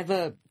was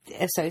ever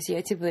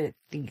associated with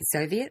the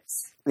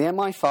Soviets? The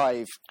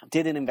MI5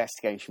 did an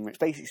investigation which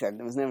basically said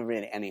there was never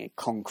really any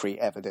concrete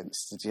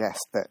evidence to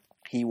suggest that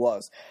he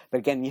was. But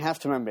again, you have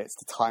to remember it's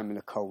the time of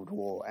the Cold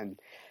War, and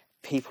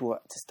people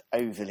were just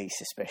overly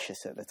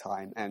suspicious at the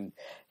time. And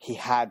he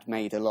had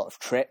made a lot of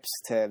trips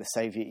to the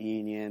Soviet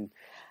Union.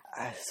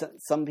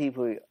 Some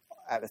people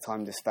at the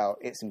time just felt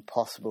it's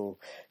impossible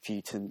for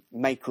you to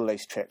make all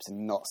those trips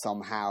and not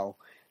somehow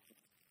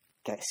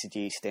get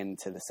seduced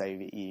into the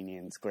Soviet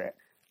Union's grip.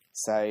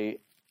 So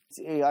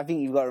I think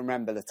you've got to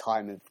remember the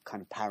time of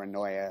kind of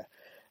paranoia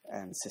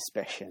and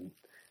suspicion.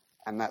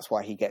 and that's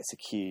why he gets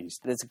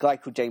accused. There's a guy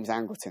called James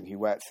Angleton who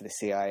worked for the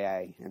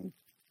CIA, and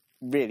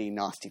really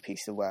nasty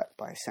piece of work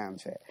by the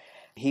sounds of it.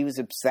 He was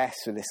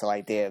obsessed with this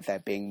idea of there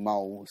being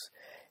moles,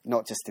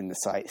 not just in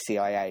the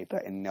CIA,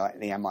 but in the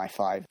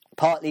MI5.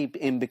 Partly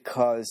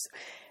because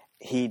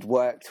he'd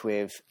worked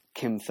with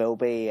Kim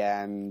Philby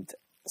and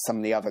some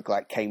of the other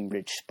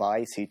Cambridge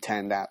spies who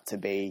turned out to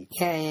be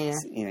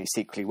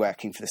secretly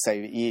working for the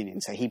Soviet Union.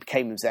 So he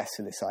became obsessed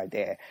with this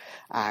idea,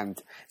 and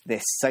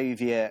this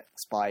Soviet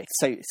spy,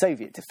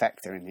 Soviet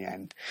defector in the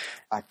end,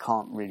 I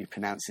can't really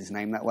pronounce his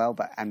name that well,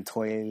 but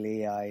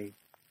Anatoly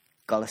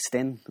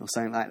Golestin or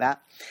something like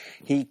that,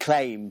 he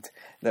claimed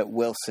that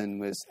Wilson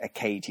was a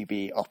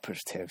KGB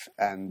operative,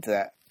 and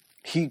that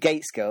Hugh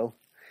Gateskill,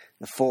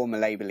 the former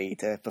Labour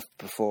leader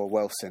before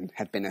Wilson,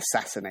 had been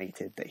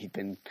assassinated, that he'd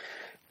been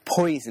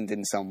poisoned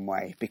in some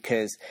way,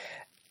 because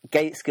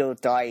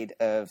Gateskill died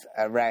of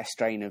a rare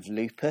strain of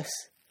lupus,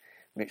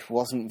 which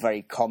wasn't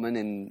very common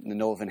in the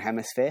Northern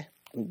Hemisphere.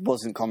 It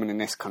wasn't common in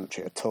this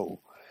country at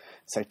all.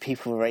 So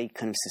people were very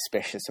kind of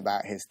suspicious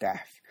about his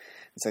death.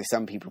 And so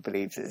some people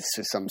believe that this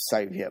was some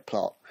Soviet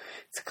plot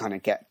to kind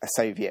of get a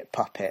Soviet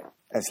puppet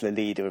as the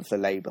leader of the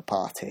Labour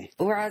Party.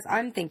 Whereas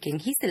I'm thinking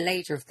he's the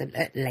leader of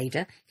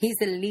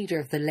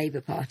the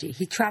Labour Party.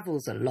 He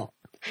travels a lot.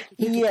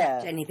 He can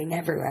catch anything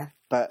everywhere.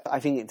 But I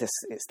think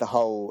it's the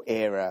whole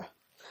era,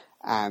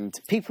 and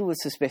people were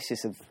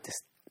suspicious of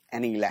just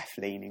any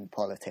left-leaning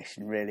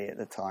politician really at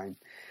the time.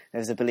 There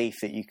was a belief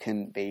that you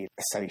couldn't be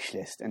a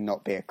socialist and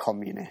not be a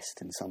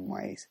communist in some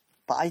ways.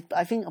 But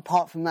I think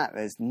apart from that,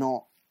 there's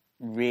not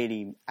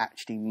really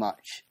actually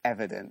much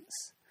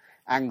evidence.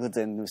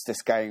 Angleton was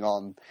just going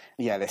on,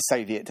 the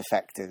Soviet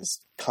defectors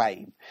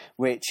claim,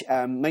 which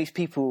most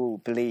people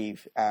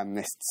believe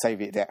this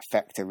Soviet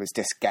defector was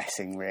just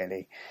guessing,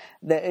 really.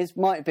 It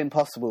might have been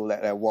possible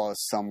that there was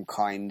some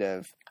kind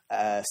of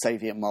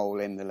Soviet mole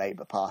in the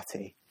Labour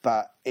Party,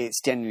 but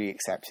it's generally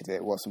accepted that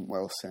it wasn't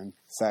Wilson.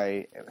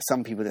 So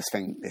some people just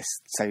think this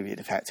Soviet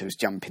defector was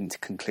jumping to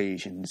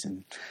conclusions.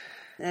 And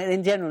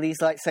in general, these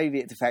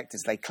Soviet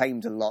defectors, they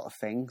claimed a lot of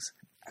things.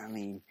 I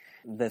mean,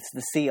 the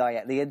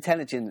CIA, the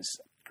intelligence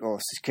or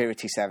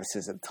security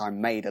services at the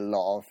time made a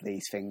lot of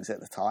these things at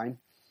the time.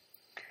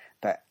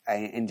 But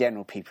in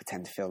general, people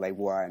tend to feel they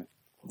weren't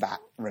that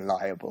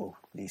reliable,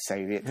 these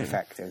Soviet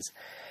defectors.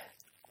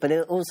 But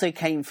it also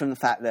came from the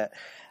fact that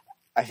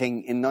I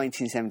think in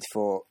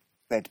 1974,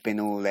 there'd been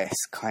all this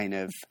kind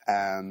of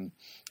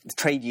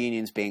trade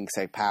unions being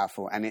so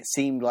powerful, and it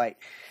seemed like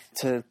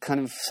to kind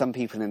of some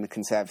people in the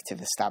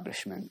conservative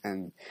establishment,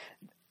 and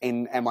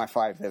in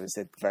MI5 there was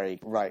a very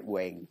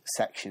right-wing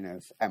section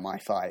of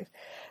MI5,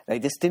 they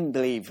just didn't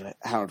believe that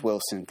Harold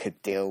Wilson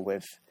could deal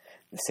with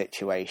the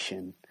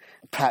situation.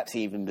 Perhaps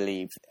even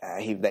believed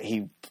that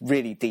he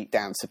really deep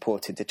down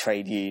supported the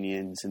trade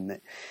unions, and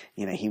that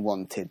he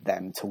wanted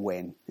them to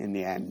win in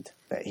the end,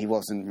 that he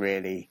wasn't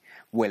really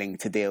willing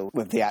to deal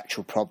with the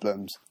actual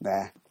problems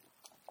there.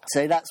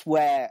 So that's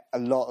where a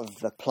lot of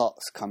the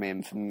plots come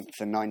in for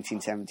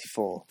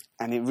 1974,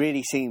 and it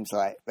really seems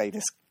like they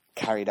just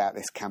carried out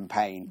this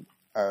campaign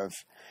of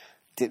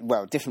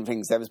different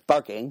things. There was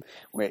bugging,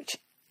 which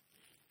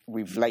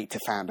we've later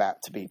found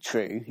out to be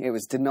true. It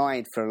was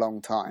denied for a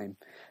long time.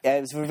 It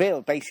was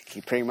revealed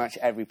basically pretty much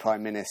every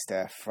Prime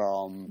Minister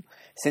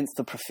since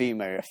the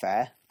Profumo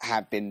affair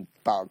had been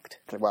bugged.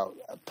 Well,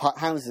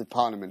 Houses of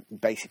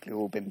Parliament basically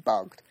all been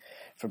bugged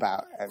for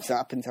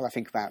up until I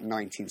think about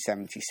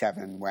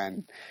 1977,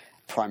 when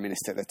Prime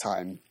Minister at the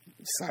time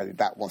decided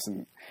that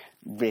wasn't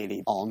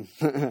really on.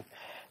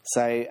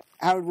 So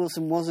Harold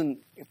Wilson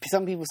wasn't...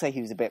 Some people say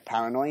he was a bit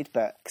paranoid,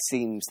 but it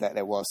seems that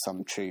there was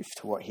some truth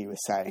to what he was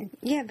saying.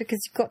 Yeah, because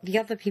you've got the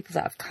other people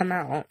that have come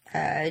out.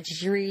 Did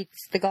you read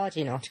the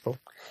Guardian article?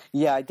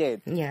 Yeah, I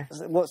did. Yeah.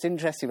 What's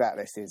interesting about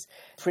this is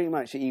pretty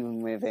much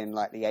even within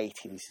the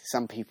 80s,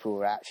 some people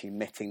were actually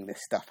admitting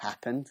this stuff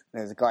happened.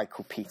 There's a guy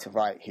called Peter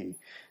Wright who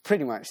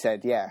pretty much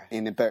said,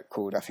 in a book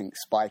called, I think,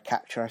 Spy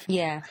Capture, I think.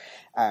 Yeah.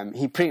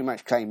 He pretty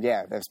much claimed,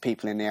 there's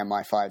people in the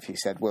MI5 who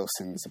said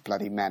Wilson's a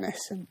bloody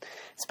menace and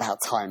it's about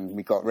time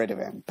we got rid of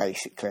him,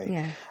 basically.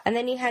 Yeah. And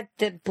then you had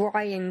the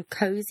Brian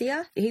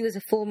Cozier. He was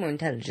a former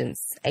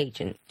intelligence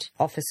agent,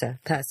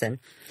 officer, person.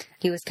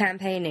 He was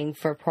campaigning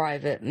for a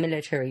private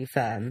military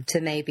firm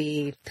to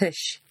maybe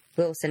push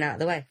Wilson out of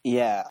the way.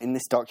 Yeah, in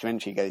this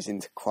documentary goes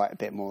into quite a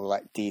bit more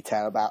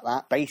detail about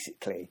that.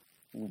 Basically,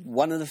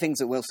 one of the things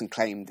that Wilson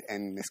claimed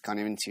in this kind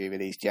of interview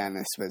with these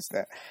journalists was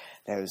that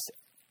there was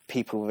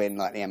people within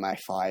the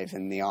MI5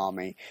 and the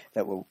army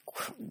that were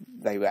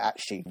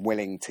actually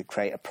willing to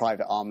create a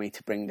private army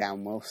to bring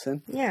down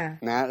Wilson. Yeah.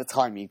 Now at the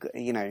time,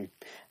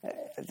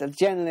 the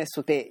journalists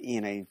were a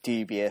bit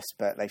dubious,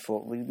 but they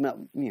thought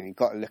we've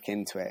got to look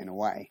into it in a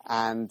way,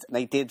 and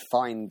they did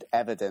find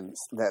evidence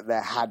that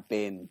there had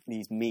been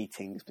these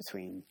meetings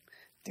between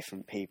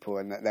different people,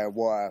 and that there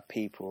were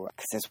people,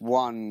 because there's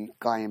one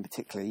guy in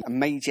particular, a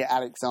Major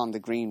Alexander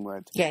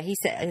Greenwood. Yeah, he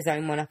set his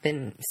own one up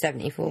in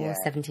 74 or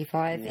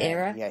 75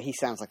 era. Yeah, he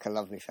sounds like a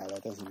lovely fella,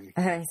 doesn't he?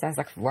 He sounds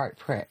like a right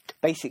prick.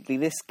 Basically,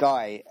 this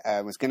guy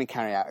was going to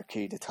carry out a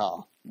coup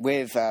d'etat,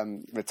 with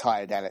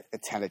retired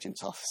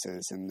intelligence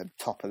officers and the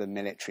top of the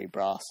military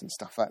brass and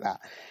stuff like that.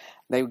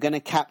 They were going to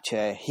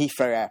capture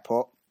Heathrow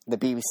Airport, the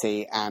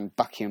BBC, and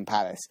Buckingham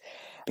Palace,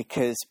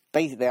 because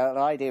basically the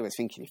idea was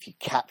thinking if you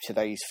capture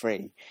those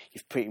three,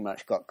 you've pretty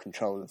much got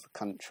control of the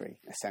country,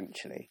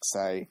 essentially.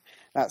 So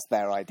that's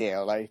their idea.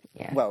 Although,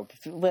 well,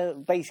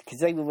 basically, because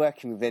they were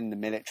working within the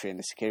military and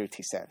the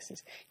security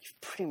services, you've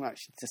pretty much,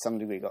 to some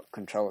degree, got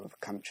control of the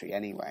country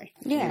anyway.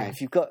 Yeah. You know,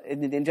 if you've got,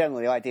 in general,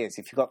 the idea is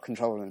if you've got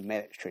control of the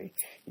military,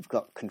 you've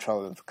got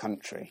control of the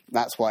country.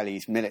 That's why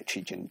these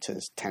military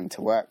juntas tend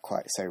to work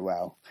quite so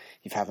well.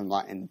 You've had them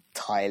like in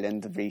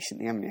Thailand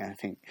recently, haven't you? I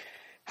think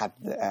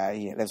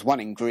there's one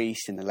in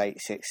Greece in the late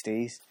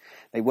 60s.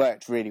 They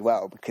worked really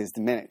well because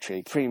the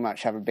military pretty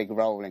much have a big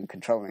role in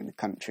controlling the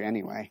country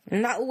anyway.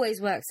 And that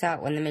always works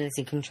out when the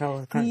military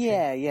controls the country.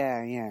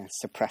 Yeah.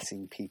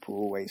 Suppressing people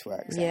always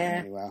works out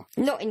really well.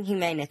 Not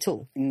inhumane at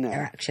all,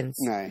 their actions.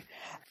 No.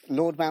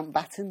 Lord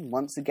Mountbatten,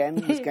 once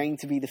again, was going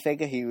to be the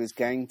figure who was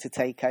going to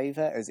take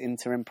over as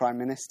interim Prime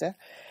Minister.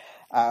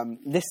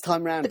 This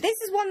time round... But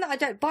this is one that I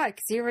don't buy,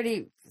 because he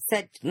already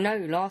said no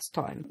last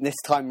time. This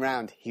time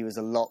round, he was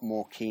a lot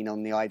more keen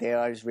on the idea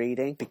I was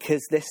reading,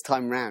 because this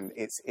time round,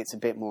 it's a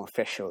bit more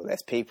official.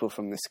 There's people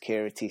from the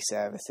security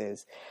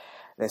services,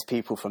 there's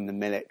people from the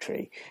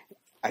military.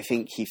 I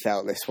think he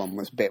felt this one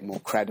was a bit more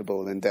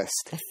credible than just...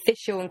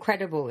 Official and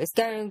credible. It's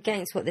going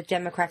against what the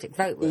democratic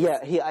vote was.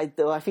 Yeah, I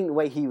think the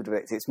way he would do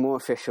it, it's more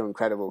official and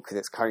credible because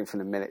it's coming from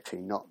the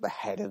military, not the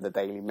head of the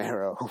Daily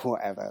Mirror or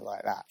whatever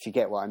like that, if you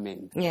get what I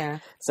mean. Yeah.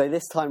 So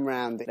this time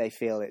round, they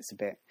feel it's a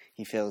bit...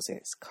 He feels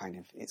it's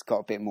got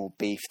a bit more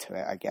beef to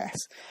it, I guess.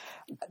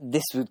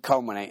 This would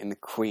culminate in the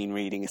Queen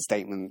reading a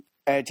statement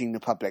urging the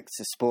public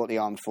to support the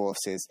armed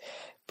forces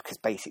because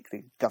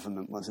basically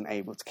government wasn't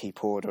able to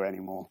keep order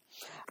anymore.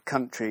 The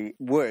country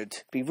would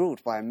be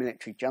ruled by a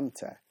military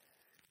junta,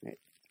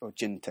 or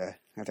junta,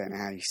 I don't know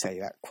how you say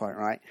that quite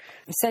right.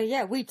 So,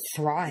 yeah, we'd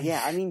thrive.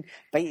 Yeah, I mean,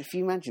 if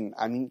you imagine,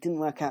 it didn't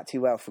work out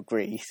too well for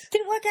Greece.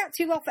 Didn't work out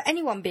too well for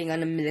anyone being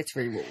on a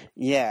military rule.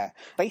 Yeah,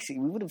 basically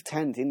we would have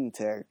turned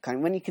into,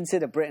 when you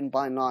consider Britain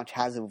by and large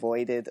has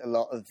avoided a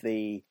lot of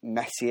the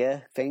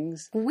messier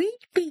things. We'd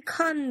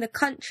become the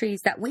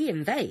countries that we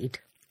invade.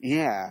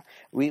 Yeah,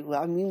 we'd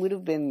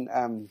have been,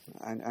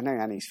 I know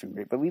Annie's from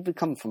Greece, but we've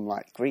become from,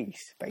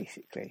 Greece,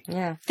 basically.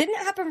 Yeah. Didn't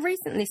it happen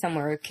recently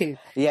somewhere, a coup?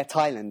 Yeah,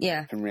 Thailand.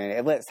 Yeah.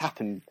 Well, it's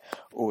happened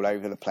all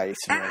over the place.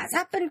 Really. It's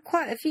happened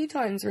quite a few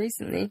times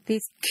recently,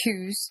 these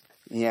coups.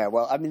 Yeah,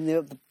 well,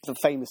 the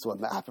famous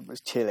one that happened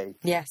was Chile.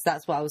 Yes,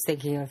 that's what I was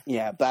thinking of.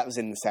 Yeah, but that was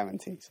in the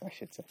 70s, I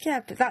should say. Yeah,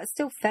 but that's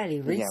still fairly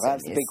recent. Yeah,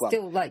 that's the big one.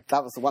 Still,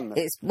 that was the one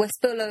that... We're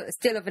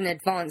still of an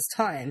advanced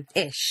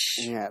time-ish.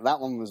 Yeah, that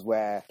one was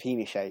where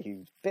Pinochet,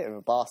 who's a bit of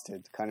a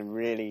bastard, kind of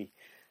really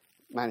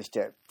managed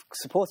to...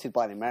 Supported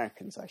by the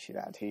Americans, I should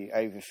add, who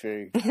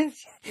overthrew...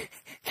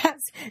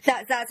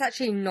 That's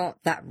actually not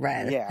that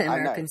rare, yeah,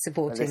 Americans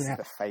supporting this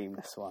that. Is the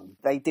famous one.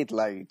 They did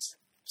loads,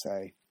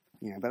 so...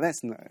 Yeah, but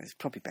it's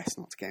probably best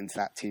not to get into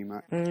that too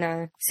much.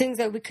 No. Seeing as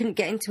though we couldn't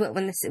get into it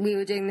when we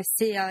were doing the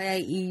CIA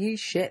EU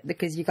shit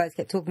because you guys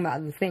kept talking about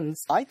other things.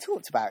 I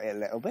talked about it a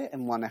little bit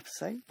in one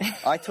episode.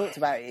 I talked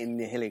about it in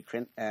the Hillary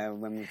Clinton,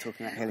 when we were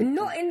talking about Hillary Clinton.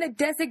 Not in the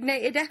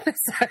designated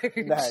episode.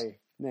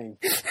 No.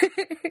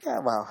 Yeah,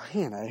 well,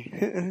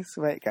 that's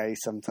the way it goes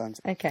sometimes.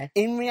 Okay.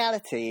 In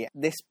reality,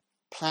 this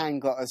plan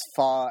got as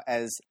far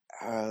as...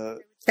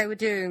 they were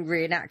doing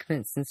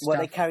reenactments and stuff. Well,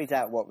 they carried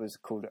out what was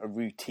called a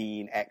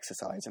routine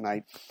exercise,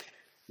 and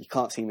you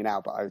can't see me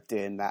now, but I was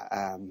doing that...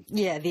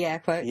 yeah, the air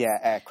quotes. Yeah,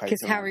 air quotes.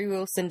 Because Harry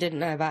Wilson didn't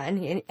know about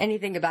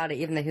anything about it,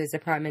 even though he was the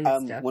Prime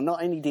Minister. Well,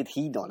 not only did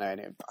he not know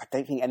it, but I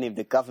don't think any of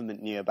the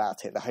government knew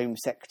about it. The Home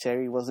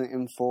Secretary wasn't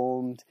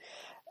informed,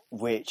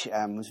 which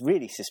was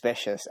really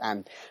suspicious,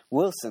 and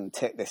Wilson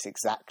took this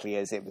exactly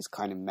as it was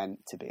kind of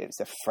meant to be. It was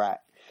a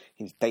threat.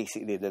 He's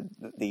basically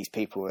these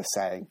people were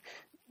saying,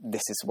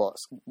 this is what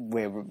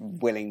we're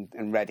willing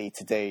and ready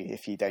to do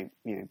if you don't,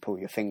 pull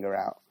your finger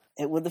out.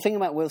 The thing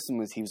about Wilson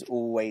was he was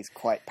always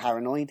quite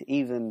paranoid,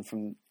 even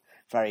from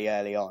very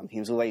early on. He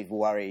was always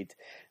worried,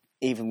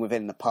 even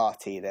within the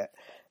party, that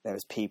there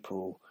was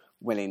people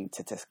willing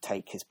to just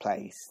take his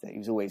place, that he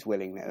was always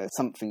willing, that there's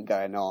something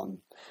going on.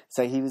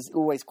 So he was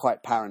always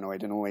quite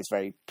paranoid and always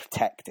very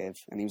protective,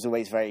 and he was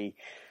always very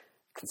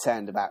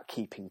concerned about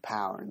keeping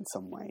power in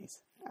some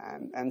ways.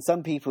 And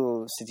some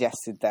people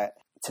suggested that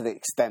to the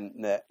extent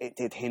that it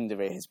did hinder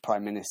his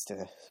prime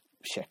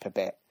ministership a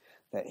bit,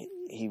 that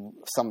he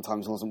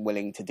sometimes wasn't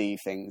willing to do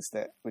things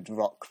that would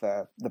rock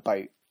the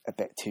boat a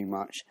bit too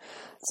much.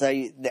 So,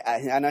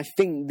 and I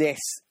think this,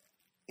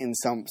 in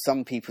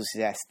some people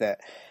suggest that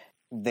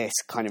this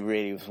kind of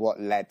really was what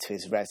led to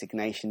his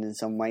resignation in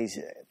some ways,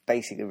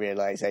 basically a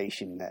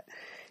realisation that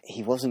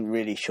he wasn't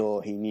really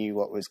sure he knew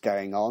what was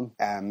going on.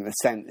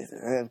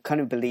 The kind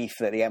of belief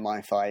that the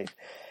MI5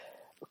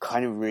 were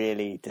kind of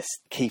really just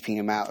keeping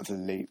him out of the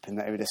loop and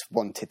that they just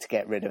wanted to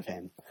get rid of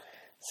him.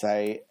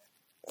 So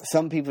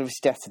some people have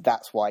suggested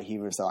that's why he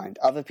resigned.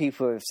 Other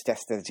people have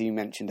suggested, as you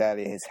mentioned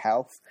earlier, his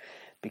health,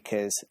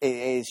 because it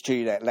is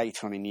true that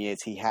later on in years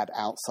he had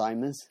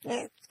Alzheimer's.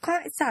 It's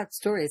quite sad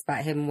stories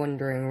about him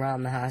wandering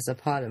around the House of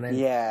Parliament,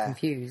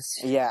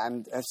 confused. Yeah,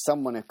 and as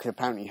someone who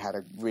apparently had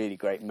a really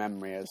great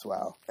memory as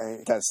well,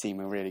 it does seem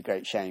a really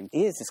great shame.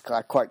 He is this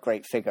quite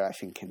great figure, I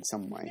think, in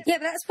some ways. Yeah,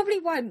 but that's probably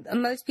why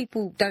most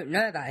people don't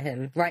know about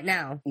him right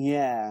now.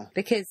 Yeah.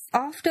 Because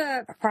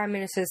after prime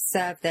ministers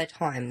serve their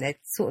time, they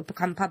sort of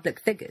become public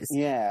figures.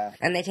 Yeah.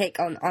 And they take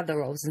on other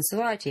roles in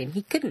society, and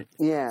he couldn't.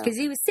 Yeah. Because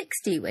he was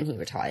 60 when he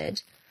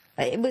retired.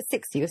 It was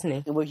 60, wasn't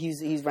he? Well,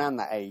 he's around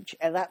that age.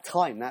 At that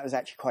time, that was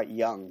actually quite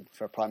young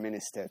for a prime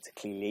minister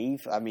to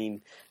leave. I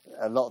mean,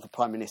 a lot of the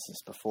prime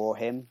ministers before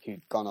him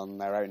who'd gone on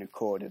their own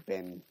accord they'd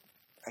been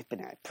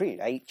pretty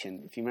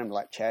ancient. If you remember,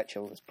 like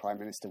Churchill was prime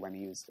minister when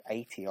he was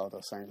 80 odd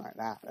or something like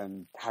that,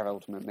 and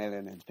Harold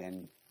Macmillan had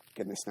been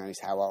goodness knows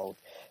how old.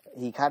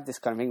 He had this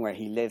kind of thing where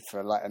he lived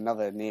for like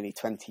another nearly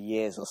 20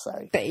 years or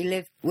so. But he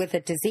lived with a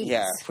disease.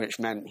 Yeah, which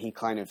meant he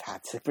kind of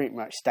had to pretty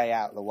much stay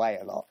out of the way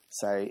a lot.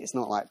 So it's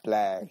not like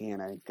Blair,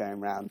 going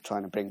around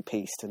trying to bring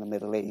peace to the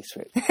Middle East,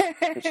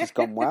 which has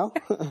gone well.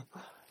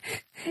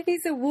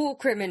 He's a war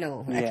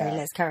criminal. Yeah. Okay,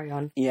 let's carry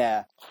on.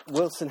 Yeah.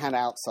 Wilson had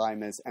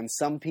Alzheimer's, and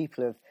some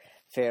people have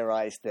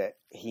theorised that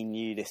he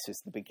knew this was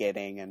the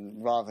beginning,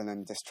 and rather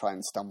than just try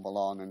and stumble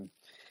on and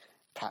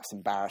perhaps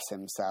embarrass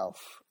himself,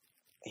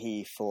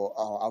 he thought,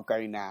 I'll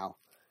go now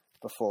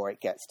before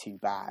it gets too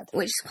bad.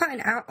 Which is quite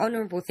an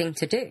honourable thing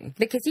to do,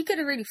 because he could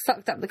have really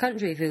fucked up the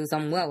country if he was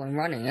unwell and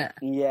running it.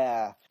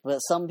 Yeah, but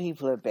some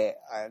people are a bit,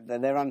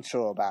 they're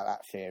unsure about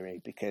that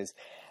theory, because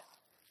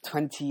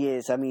 20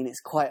 years, I mean, it's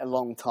quite a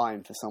long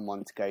time for someone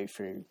to go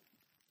through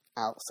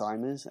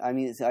Alzheimer's. I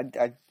mean,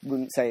 I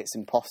wouldn't say it's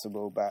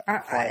impossible, but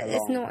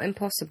it's not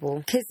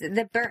impossible, because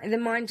the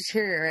mind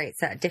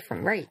deteriorates at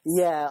different rates.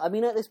 Yeah, I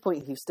mean, at this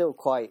point he's still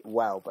quite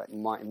well, but you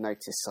might have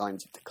noticed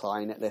signs of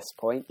decline at this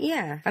point.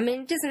 Yeah, I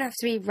mean, it doesn't have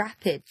to be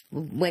rapid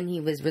when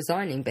he was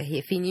resigning, but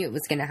if he knew it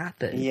was going to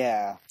happen.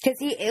 Yeah. Because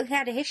he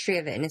had a history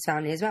of it in his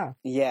family as well.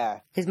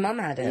 Yeah. His mum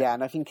had it. Yeah,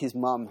 and I don't think his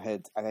mum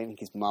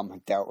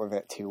had dealt with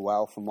it too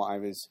well from what I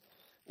was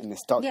in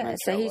this documentary.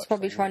 Yeah, so he's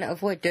probably trying to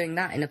avoid doing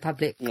that in a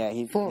public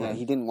forum. Yeah,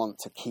 he didn't want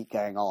to keep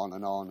going on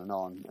and on and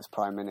on as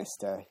Prime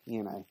Minister,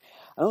 And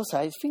also,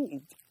 I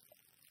think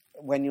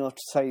when you're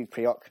so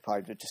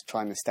preoccupied with just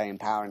trying to stay in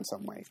power in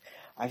some ways,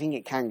 I think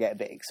it can get a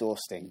bit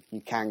exhausting.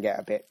 You can get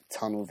a bit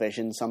tunnel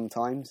vision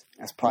sometimes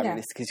as Prime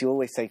Minister, because you're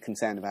always so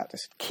concerned about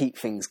just keep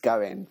things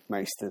going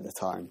most of the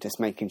time, just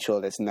making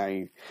sure there's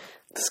no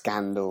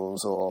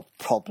scandals or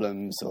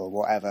problems or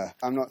whatever.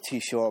 I'm not too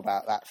sure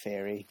about that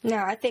theory. No,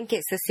 I think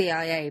it's the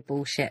CIA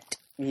bullshit.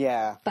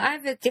 Yeah. But I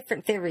have a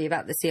different theory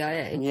about the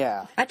CIA.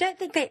 Yeah. I don't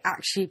think they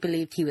actually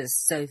believed he was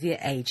a Soviet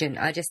agent.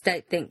 I just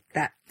don't think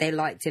that they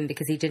liked him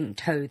because he didn't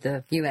toe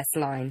the US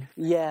line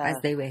as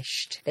they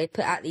wished. They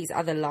put out these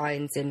other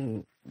lines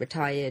in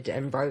retired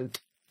and rogue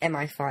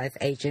MI5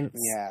 agents.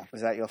 Yeah.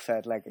 Was that your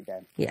third leg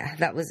again? Yeah,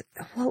 that was...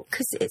 Well,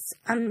 because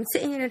I'm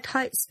sitting in a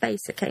tight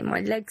space, okay?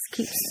 My legs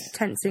keep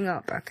tensing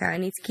up, okay? I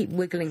need to keep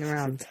wiggling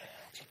around.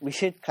 We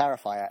should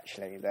clarify,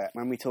 actually, that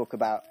when we talk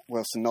about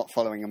Wilson not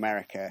following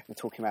America, we're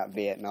talking about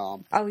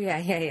Vietnam. Oh,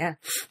 yeah.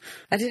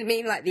 I didn't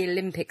mean like the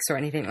Olympics or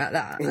anything like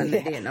that,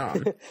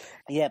 Vietnam.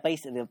 Yeah,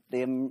 basically,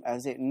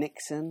 was it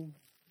Nixon,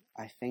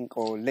 I think,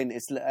 or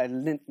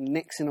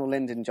Nixon or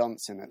Lyndon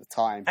Johnson at the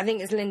time? I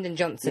think it's Lyndon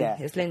Johnson. Yeah.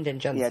 It's Lyndon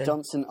Johnson. Yeah,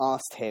 Johnson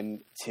asked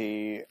him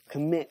to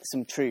commit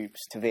some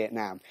troops to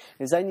Vietnam.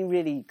 It was only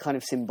really kind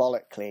of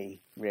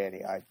symbolically,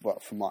 really,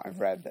 from what I've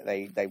read, that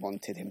they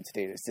wanted him to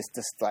do. It's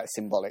just like a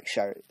symbolic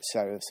show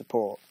of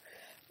support.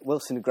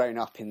 Wilson had grown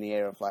up in the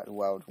era of like the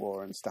World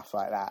War and stuff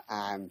like that,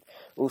 and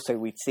also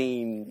we'd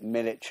seen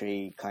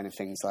military kind of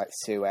things like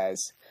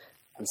Suez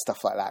and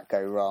stuff like that go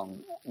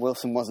wrong.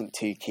 Wilson wasn't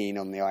too keen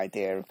on the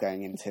idea of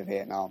going into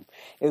Vietnam.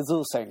 It was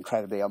also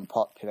incredibly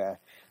unpopular,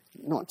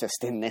 not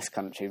just in this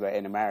country, but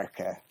in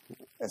America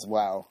as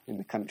well. In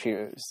the country,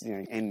 it was,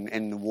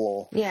 in the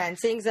war. Yeah, and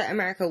seeing that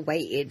America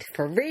waited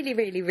for a really,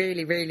 really,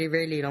 really, really,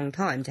 really long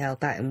time to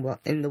help out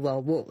in the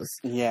world wars.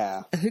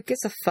 Yeah. Who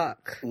gives a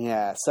fuck?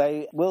 Yeah,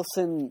 so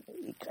Wilson,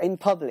 in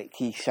public,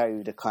 he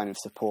showed a kind of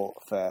support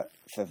for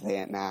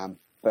Vietnam.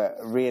 But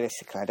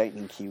realistically, I don't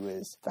think he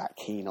was that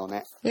keen on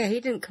it. Yeah, he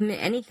didn't commit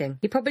anything.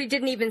 He probably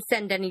didn't even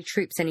send any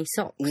troops any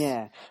socks.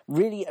 Yeah,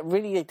 really,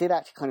 they did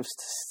actually kind of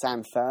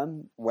stand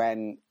firm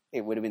when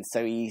it would have been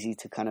so easy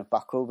to kind of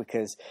buckle,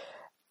 because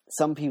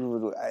some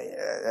people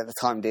at the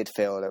time did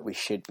feel that we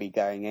should be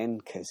going in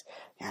because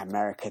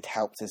America had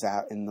helped us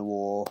out in the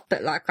war.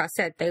 But like I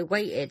said, they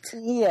waited.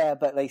 Yeah,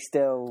 but they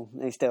still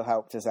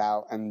helped us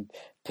out, and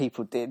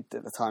people did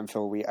at the time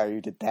feel we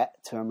owed a debt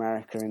to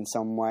America in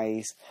some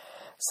ways.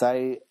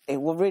 So it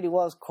really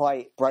was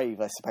quite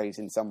brave, I suppose,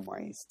 in some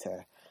ways.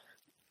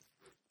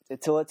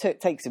 It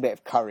takes a bit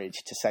of courage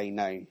to say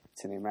no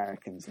to the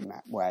Americans in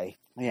that way.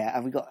 Yeah,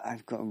 I've got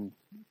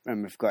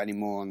remember if I've got any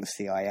more on the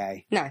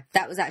CIA. No,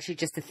 that was actually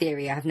just a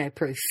theory. I have no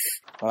proof.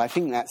 Well, I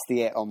think that's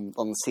on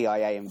the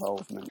CIA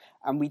involvement.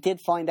 And we did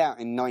find out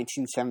in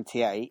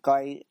 1978, a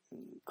guy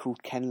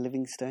called Ken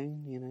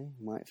Livingstone, you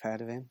might have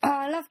heard of him. Oh,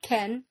 I love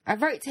Ken. I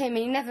wrote to him and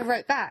he never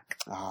wrote back.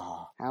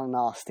 Oh, how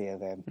nasty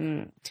of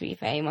him. To be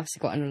fair, he must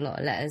have gotten a lot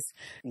of letters.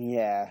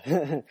 Yeah.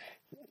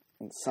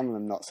 Some of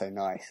them not so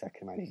nice, I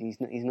can imagine.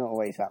 He's not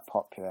always that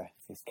popular,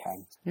 is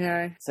Ken.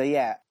 No. So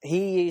yeah,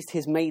 he used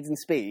his maiden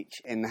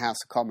speech in the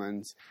House of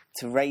Commons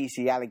to raise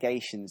the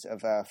allegations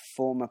of a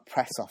former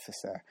press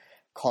officer,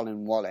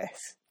 Colin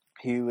Wallace,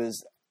 who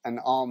was an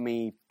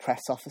army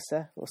press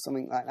officer or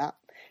something like that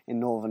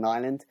in Northern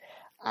Ireland,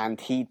 and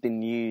he'd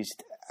been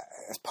used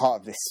as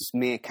part of this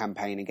smear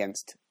campaign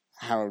against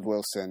Harold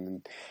Wilson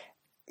and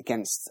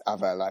against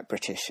other like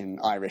British and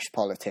Irish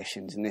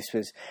politicians, and this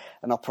was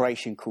an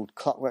operation called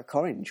Clockwork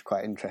Orange,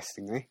 quite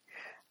interestingly.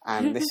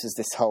 And this was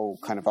this whole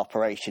kind of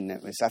operation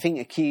that was, I think,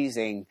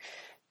 accusing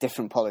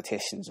different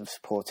politicians of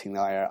supporting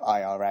the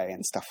IRA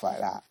and stuff like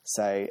that.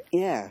 So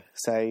yeah,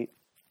 so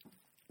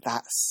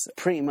that's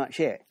pretty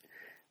much it.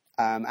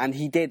 And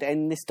he did,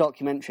 in this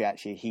documentary,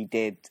 actually, he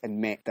did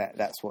admit that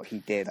that's what he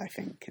did, I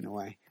think, in a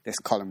way. This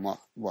Colin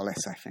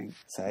Wallace, I think.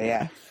 So,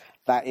 yeah,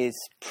 that is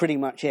pretty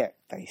much it,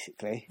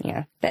 basically.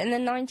 Yeah. But in the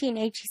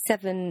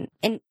 1987,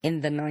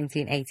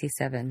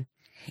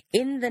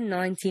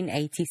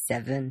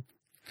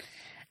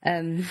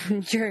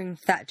 during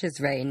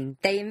Thatcher's reign,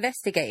 they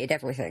investigated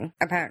everything,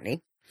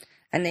 apparently.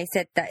 And they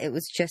said that it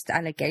was just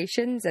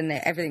allegations and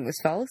that everything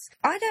was false.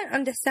 I don't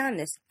understand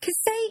this. Because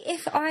say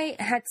if I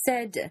had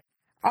said,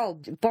 oh,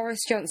 Boris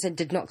Johnson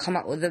did not come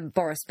up with the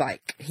Boris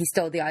bike, he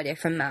stole the idea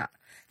from Matt,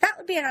 that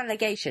would be an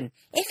allegation.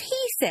 If he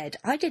said,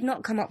 I did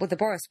not come up with the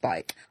Boris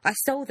bike, I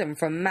stole them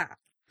from Matt,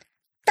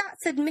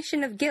 that's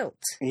admission of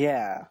guilt.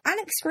 Yeah.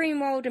 Alex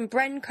Greenwald and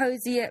Brian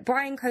Cozier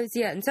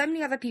and so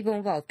many other people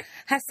involved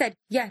have said,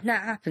 yeah, no,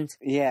 it happened.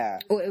 Yeah.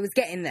 Or it was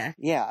getting there.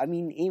 Yeah, I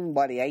mean, even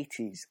by the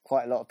 80s,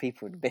 quite a lot of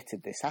people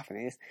admitted this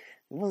happening. It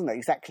wasn't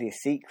exactly a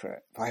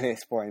secret by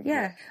this point.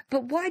 Yeah,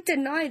 but why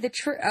deny the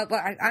truth?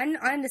 Well, I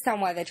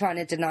understand why they're trying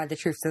to deny the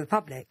truth to the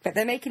public, but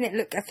they're making it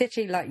look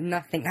officially like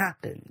nothing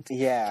happened.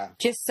 Yeah.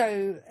 Just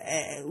so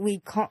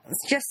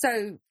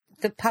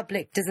the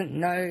public doesn't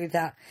know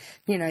that,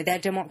 their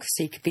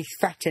democracy could be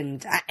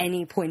threatened at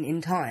any point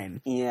in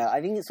time. Yeah, I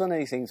think it's one of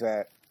those things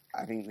where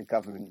I think the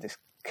government just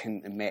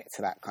couldn't admit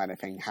to that kind of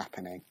thing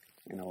happening,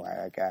 in a way,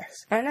 I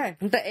guess. I know,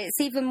 but it's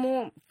even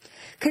more...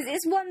 Because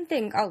it's one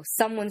thing,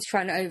 someone's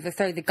trying to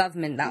overthrow the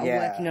government that are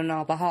working on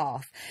our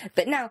behalf.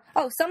 But now,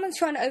 someone's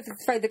trying to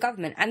overthrow the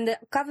government, and the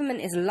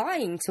government is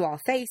lying to our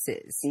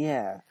faces.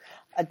 Yeah.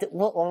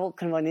 What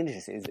can I find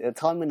interesting is at a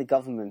time when the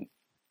government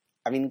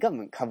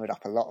covered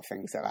up a lot of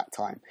things at that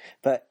time,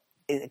 but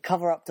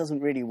cover-up doesn't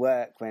really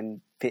work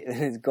when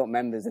it's got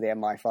members of the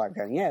MI5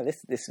 going, yeah,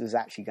 this was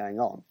actually going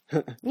on.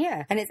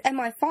 Yeah, and it's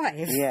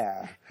MI5.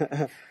 Yeah.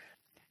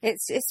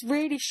 It's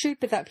really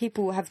stupid that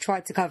people have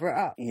tried to cover it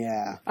up.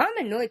 Yeah. I'm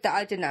annoyed that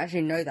I didn't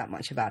actually know that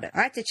much about it.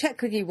 I had to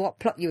check with you what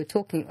plot you were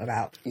talking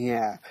about.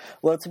 Yeah.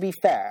 Well, to be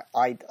fair,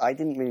 I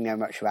didn't really know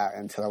much about it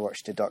until I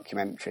watched a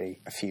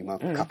documentary a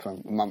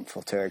month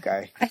or two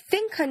ago. I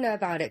think I know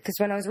about it because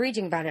when I was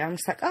reading about it, I'm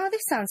just like,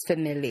 this sounds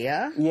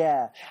familiar.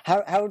 Yeah.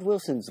 Harold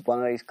Wilson's one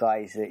of those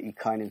guys that you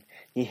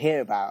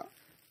hear about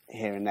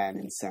here and then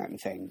in certain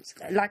things.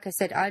 Like I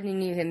said, I only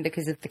knew him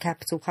because of the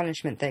capital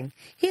punishment thing.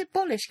 He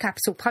abolished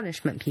capital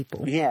punishment,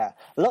 people. Yeah.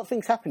 A lot of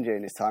things happened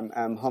during this time.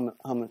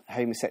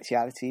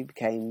 Homosexuality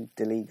became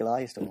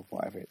delegalised, or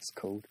whatever it's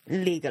called.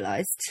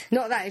 Legalised.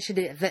 Not that it should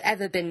have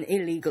ever been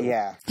illegal.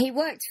 Yeah. He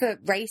worked for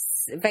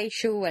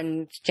racial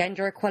and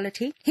gender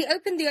equality. He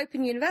opened the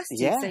Open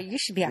University, so you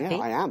should be happy.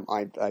 Yeah, I am.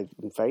 I'm a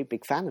very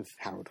big fan of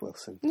Harold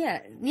Wilson.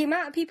 Yeah. The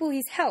amount of people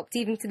he's helped,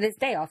 even to this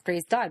day after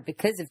he's died,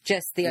 because of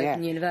just the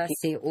Open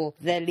University or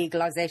the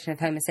legalisation of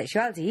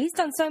homosexuality. He's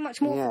done so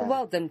much more for the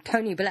world than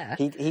Tony Blair.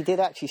 He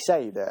did actually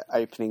say that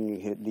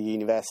opening the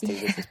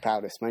university was his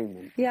proudest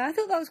moment. Yeah, I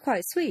thought that was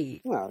quite sweet.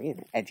 Well,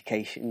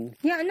 education.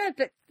 Yeah, I know,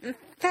 but the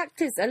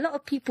fact is, a lot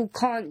of people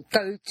can't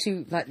go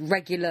to like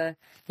regular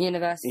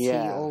university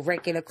or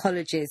regular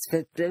colleges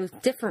for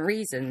different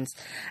reasons,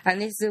 and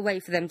this is a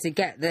way for them to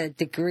get the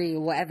degree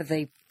or whatever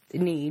they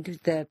need,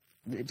 the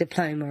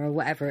diploma or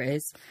whatever it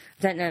is.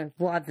 I don't know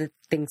what other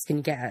things can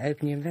you get at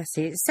Open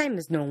University. It's the same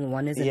as normal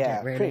one, isn't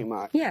it, really? Pretty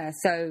much. Yeah,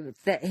 so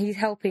that he's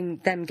helping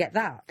them get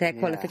their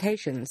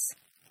qualifications.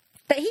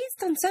 But he's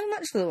done so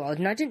much for the world,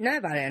 and I didn't know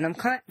about it, and I'm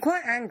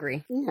quite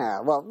angry.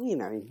 Yeah, well,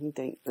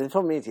 the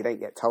problem is you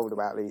don't get told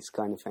about these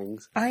kind of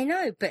things. I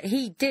know, but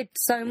he did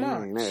so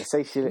much.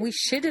 We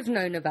should have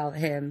known about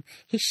him.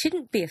 He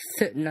shouldn't be a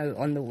footnote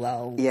on the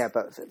world. Yeah,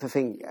 but the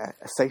thing, a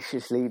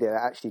socialist leader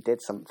actually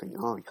did something.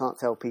 You can't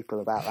tell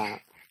people about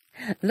that.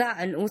 That,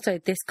 and also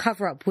this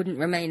cover-up wouldn't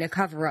remain a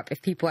cover-up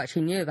if people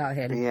actually knew about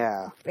him.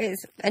 Yeah.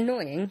 It's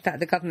annoying that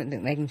the government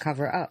think they can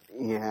cover it up.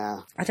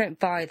 Yeah. I don't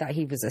buy that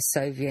he was a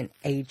Soviet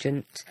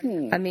agent.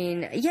 I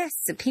mean, yes,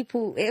 it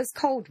was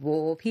Cold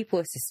War, people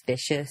are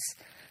suspicious,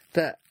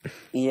 but...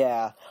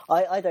 Yeah,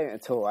 I don't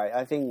at all.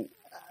 I think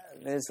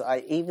there's,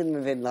 even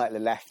within the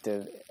left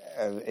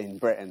in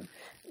Britain,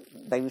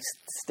 they were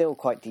still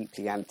quite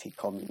deeply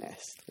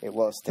anti-communist. It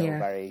was still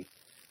very...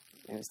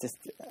 It was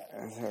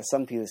just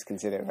some people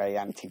consider it very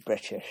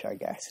anti-British, I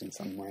guess, in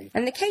some way.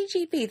 And the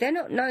KGB, they're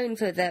not known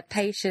for their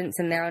patience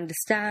and their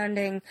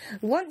understanding.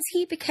 Once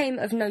he became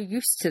of no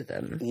use to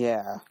them,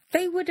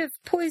 they would have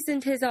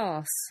poisoned his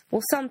arse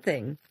or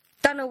something,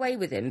 done away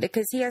with him,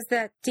 because he has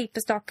their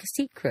deepest, darkest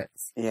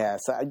secrets. Yeah,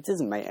 so it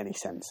doesn't make any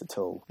sense at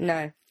all.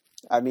 No.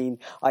 I mean,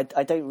 I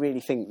don't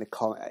really think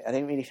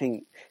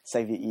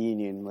Soviet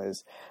Union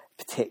was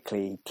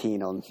particularly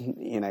keen on,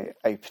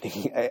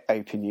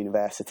 open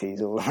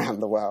universities all around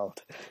the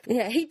world.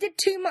 Yeah, he did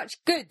too much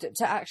good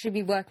to actually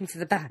be working for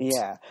the bad.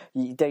 Yeah,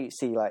 you don't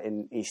see, like,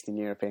 in Eastern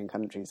European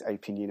countries,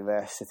 open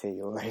university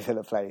all over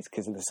the place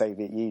because of the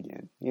Soviet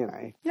Union,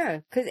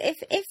 No, because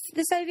if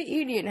the Soviet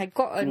Union had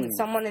gotten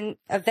someone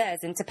of theirs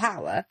into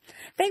power,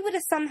 they would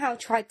have somehow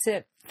tried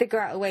to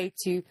figure out a way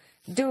to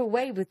do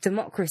away with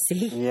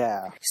democracy.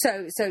 Yeah.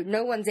 So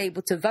no one's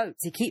able to vote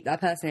to keep that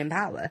person in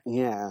power.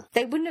 Yeah.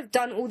 They wouldn't have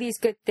done all these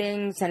good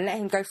things and let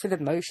him go through the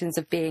motions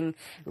of being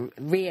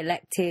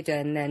re-elected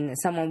and then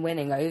someone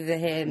winning over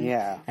him.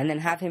 Yeah. And then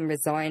have him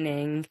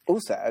resigning.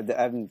 Also,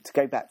 to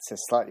go back to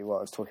slightly what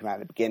I was talking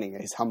about at the beginning,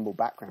 his humble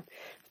background,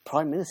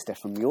 Prime Minister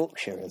from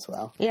Yorkshire as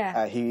well.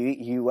 Yeah.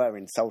 You were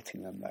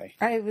insulting them, though.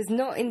 I was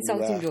not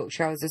insulting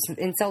Yorkshire, I was just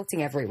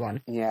insulting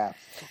everyone. Yeah.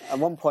 At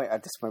one point, I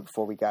just went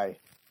before we go,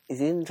 it's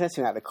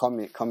interesting about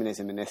the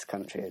communism in this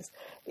country is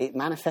it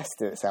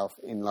manifested itself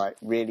in, like,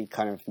 really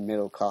kind of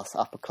middle-class,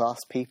 upper-class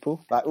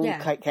people. Like, all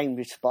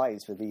Cambridge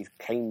spies were these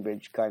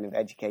Cambridge kind of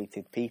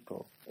educated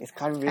people. It's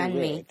kind of really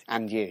weird. Me.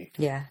 And you.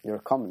 Yeah. You're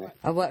a communist.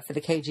 I work for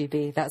the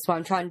KGB. That's why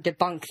I'm trying to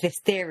debunk this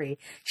theory.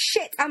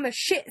 Shit, I'm a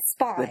shit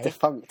spy. The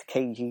defunct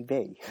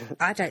KGB.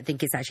 I don't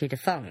think it's actually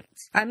defunct.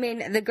 I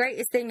mean, the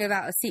greatest thing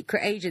about a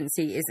secret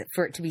agency is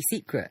for it to be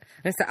secret.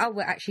 And it's like, oh,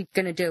 we're actually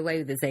going to do away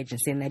with this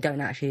agency, and they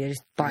don't actually. They're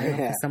just buying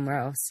off somewhere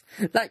else.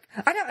 Like,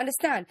 I don't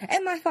understand.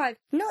 MI5,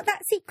 not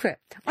that secret.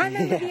 I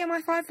know where the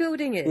MI5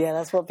 building is. Yeah,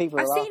 that's what people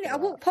are I've seen it. I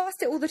walk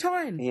past it all the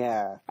time.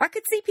 Yeah. I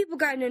could see people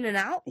going in and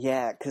out.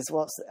 Yeah, because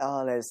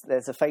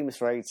there's a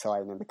famous road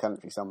sign in the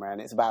country somewhere,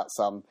 and it's about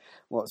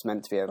what's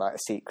meant to be a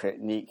secret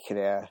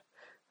nuclear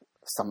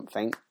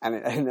something, and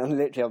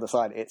literally on the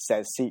side it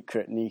says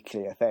secret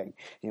nuclear thing.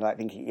 You're like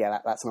thinking,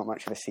 that's not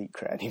much of a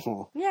secret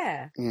anymore.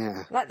 Yeah.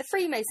 Like the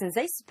Freemasons,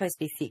 they're supposed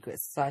to be secret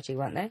society,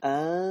 weren't they?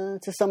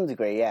 To some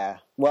degree, yeah.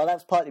 Well,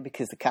 that's partly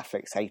because the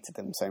Catholics hated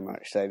them so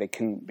much, so they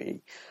couldn't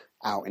be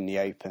out in the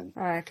open.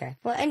 Oh, okay.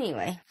 Well,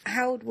 anyway,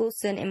 Harold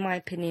Wilson, in my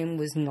opinion,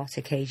 was not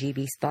a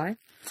KGB spy.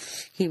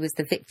 He was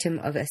the victim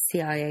of a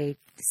CIA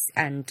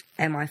and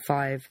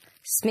MI5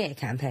 smear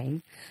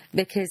campaign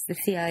because the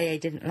CIA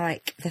didn't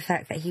like the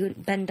fact that he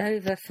wouldn't bend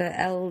over for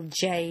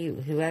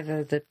LJ,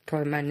 whoever the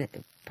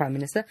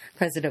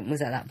president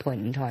was at that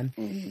point in time.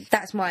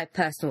 That's my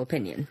personal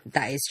opinion.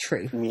 That is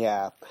true.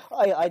 Yeah.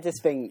 I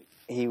just think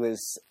he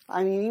was...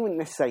 I mean, you wouldn't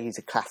necessarily use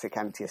a classic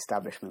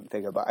anti-establishment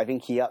figure, but I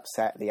think he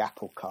upset the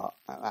apple cart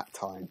at that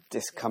time.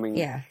 Just coming...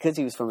 Yeah. Because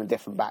he was from a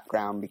different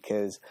background,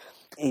 because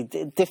he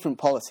did different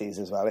policies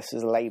as well. This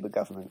was a Labour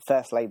government,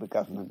 first Labour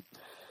government.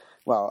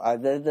 Well,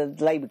 the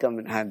Labour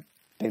government had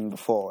been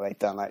before. They'd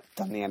done the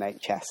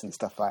NHS and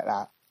stuff like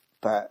that.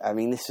 But, I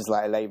mean, this was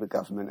like a Labour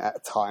government at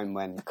a time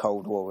when the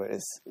Cold War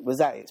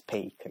was at its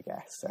peak, I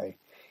guess. So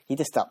he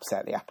just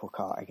upset the apple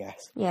cart, I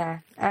guess. Yeah,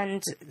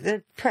 and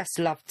the press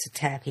loved to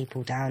tear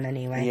people down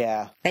anyway.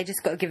 Yeah. They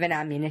just got to give an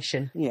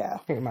ammunition. Yeah.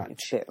 Pretty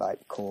much. Shit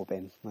like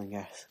Corbyn, I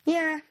guess.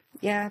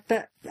 Yeah,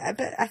 but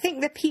I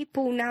think the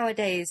people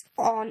nowadays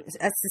aren't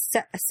as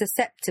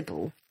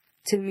susceptible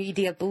to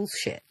media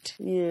bullshit.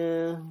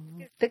 Yeah.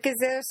 Because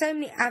there are so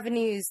many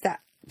avenues that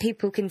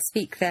people can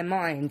speak their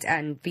mind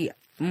and be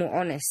more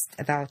honest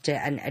about it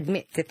and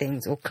admit to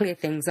things or clear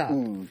things up.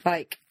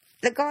 Like,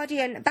 The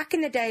Guardian, back in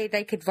the day,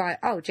 they could write,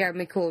 oh,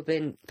 Jeremy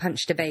Corbyn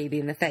punched a baby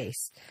in the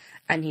face.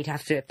 And he'd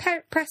have to do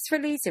a press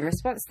release in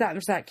response to that. And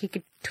it's like he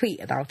could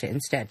tweet about it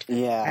instead.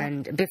 Yeah.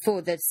 And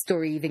before the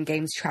story even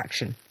gains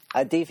traction.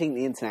 I do think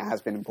the internet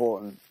has been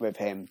important with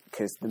him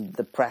because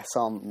the press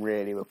aren't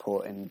really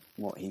reporting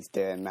what he's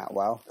doing that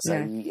well. So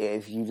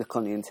if you look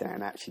on the internet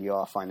and actually you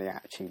are finding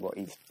actually what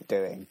he's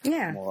doing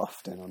more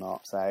often or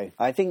not. So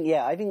I think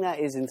that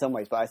is in some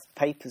ways. But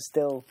papers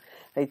still,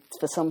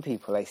 for some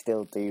people, they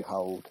still do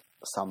hold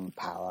some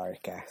power, I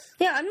guess.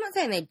 Yeah, I'm not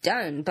saying they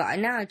don't, but I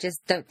now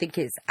just don't think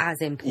it's as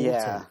important.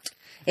 Yeah.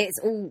 It's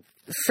all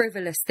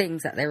frivolous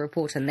things that they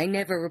report on. They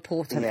never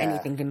report on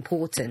anything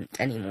important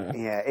anymore.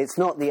 Yeah, it's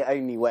not the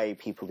only way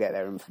people get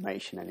their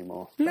information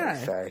anymore. No,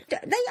 so.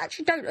 They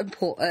actually don't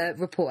report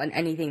on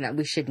anything that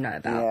we should know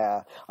about.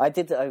 Yeah, I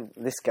did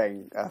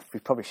we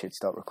probably should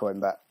stop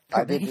recording, but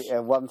probably. I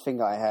did one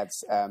thing I had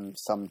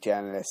some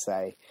journalists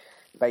say,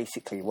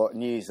 basically what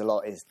news a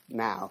lot is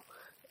now,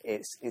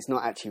 it's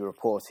not actually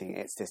reporting,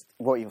 it's just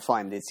what you'll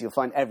find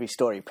every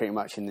story pretty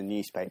much in the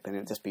newspaper and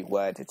it'll just be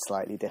worded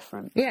slightly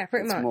different. Yeah,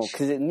 pretty much.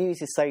 Because the news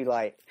is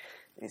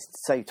it's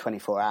so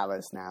 24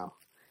 hours now.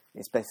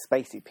 It's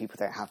basically people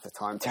don't have the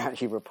time to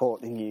actually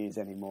report the news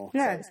anymore.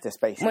 No, so it's just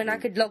basically... When I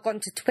could log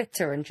on to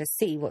Twitter and just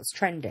see what's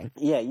trending.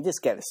 Yeah, you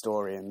just get the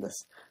story and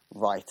just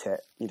write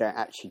it. You don't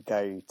actually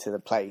go to the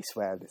place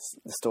where the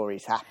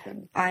stories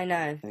happen. I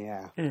know.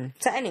 Yeah.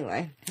 So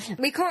anyway,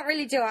 we can't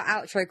really do our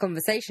outro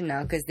conversation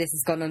now because this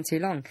has gone on too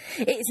long.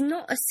 It's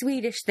not a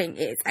Swedish thing.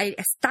 It's a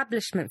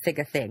establishment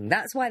figure thing.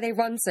 That's why they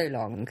run so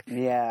long.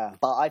 Yeah.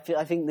 But I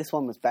think this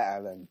one was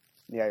better than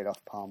the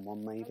Olaf Palm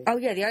one, maybe. Oh,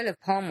 yeah, the Olaf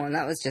Palm one,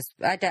 that was just...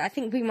 I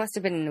think we must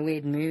have been in a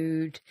weird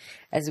mood,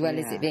 as well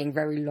as it being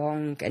very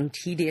long and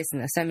tedious,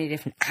 and there's so many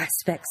different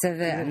aspects of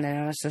it, and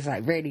then I was just,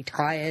 like, really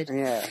tired.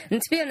 Yeah.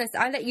 And to be honest,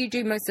 I let you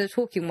do most of the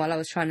talking while I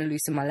was trying to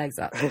loosen my legs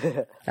up.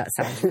 That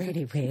sounds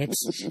really weird.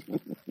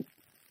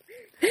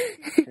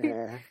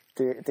 Yeah.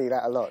 Do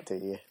that a lot, do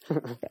you?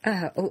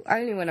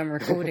 Only when I'm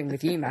recording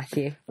with you,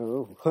 Matthew.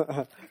 Ooh.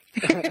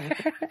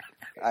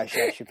 I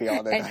should be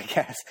honoured, I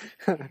guess.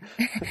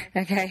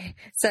 Okay,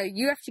 so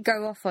you have to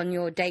go off on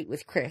your date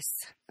with Chris.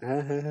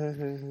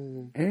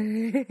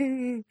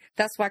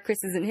 That's why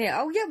Chris isn't here.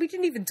 Oh, yeah, we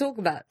didn't even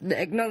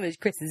acknowledge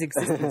Chris's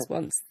existence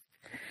once.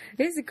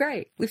 This is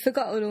great. We've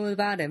forgotten all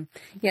about him.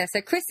 Yeah,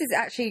 so Chris has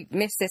actually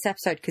missed this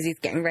episode because he's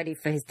getting ready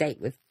for his date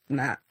with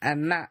Matt.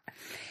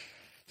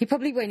 He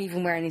probably won't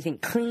even wear anything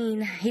clean.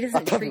 He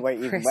doesn't treat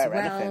Chris well.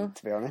 Anything,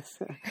 to be honest.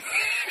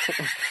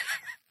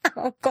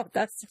 Oh, God,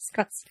 that's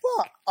disgusting.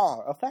 What?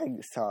 Oh,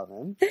 thanks,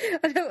 Simon.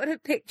 I don't want to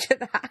picture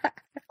that.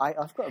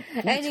 I've got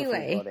a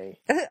beautiful body.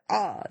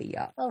 Oh,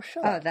 yeah. Oh,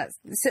 sure. Oh, that's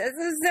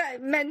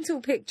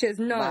mental pictures.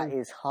 No. That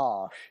is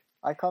harsh.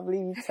 I can't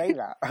believe you'd say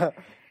that.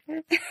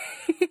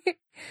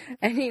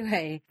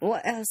 Anyway,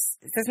 what else?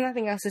 There's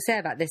nothing else to say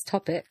about this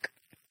topic.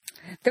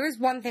 There is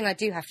one thing I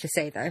do have to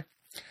say, though.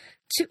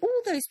 To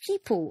all those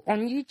people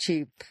on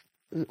YouTube,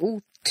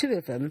 all two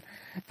of them,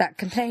 that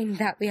complained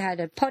that we had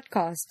a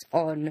podcast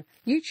on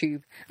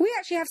YouTube, we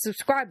actually have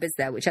subscribers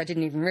there, which I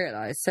didn't even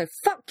realise. So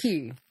fuck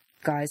you,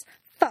 guys.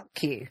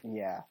 Fuck you.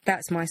 Yeah.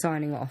 That's my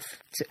signing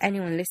off. To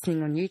anyone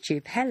listening on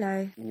YouTube,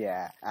 hello.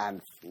 Yeah,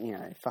 and,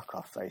 fuck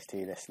off those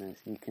two listeners.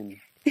 You can...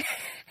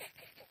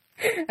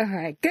 All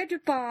right,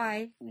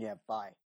 goodbye. Yeah, bye.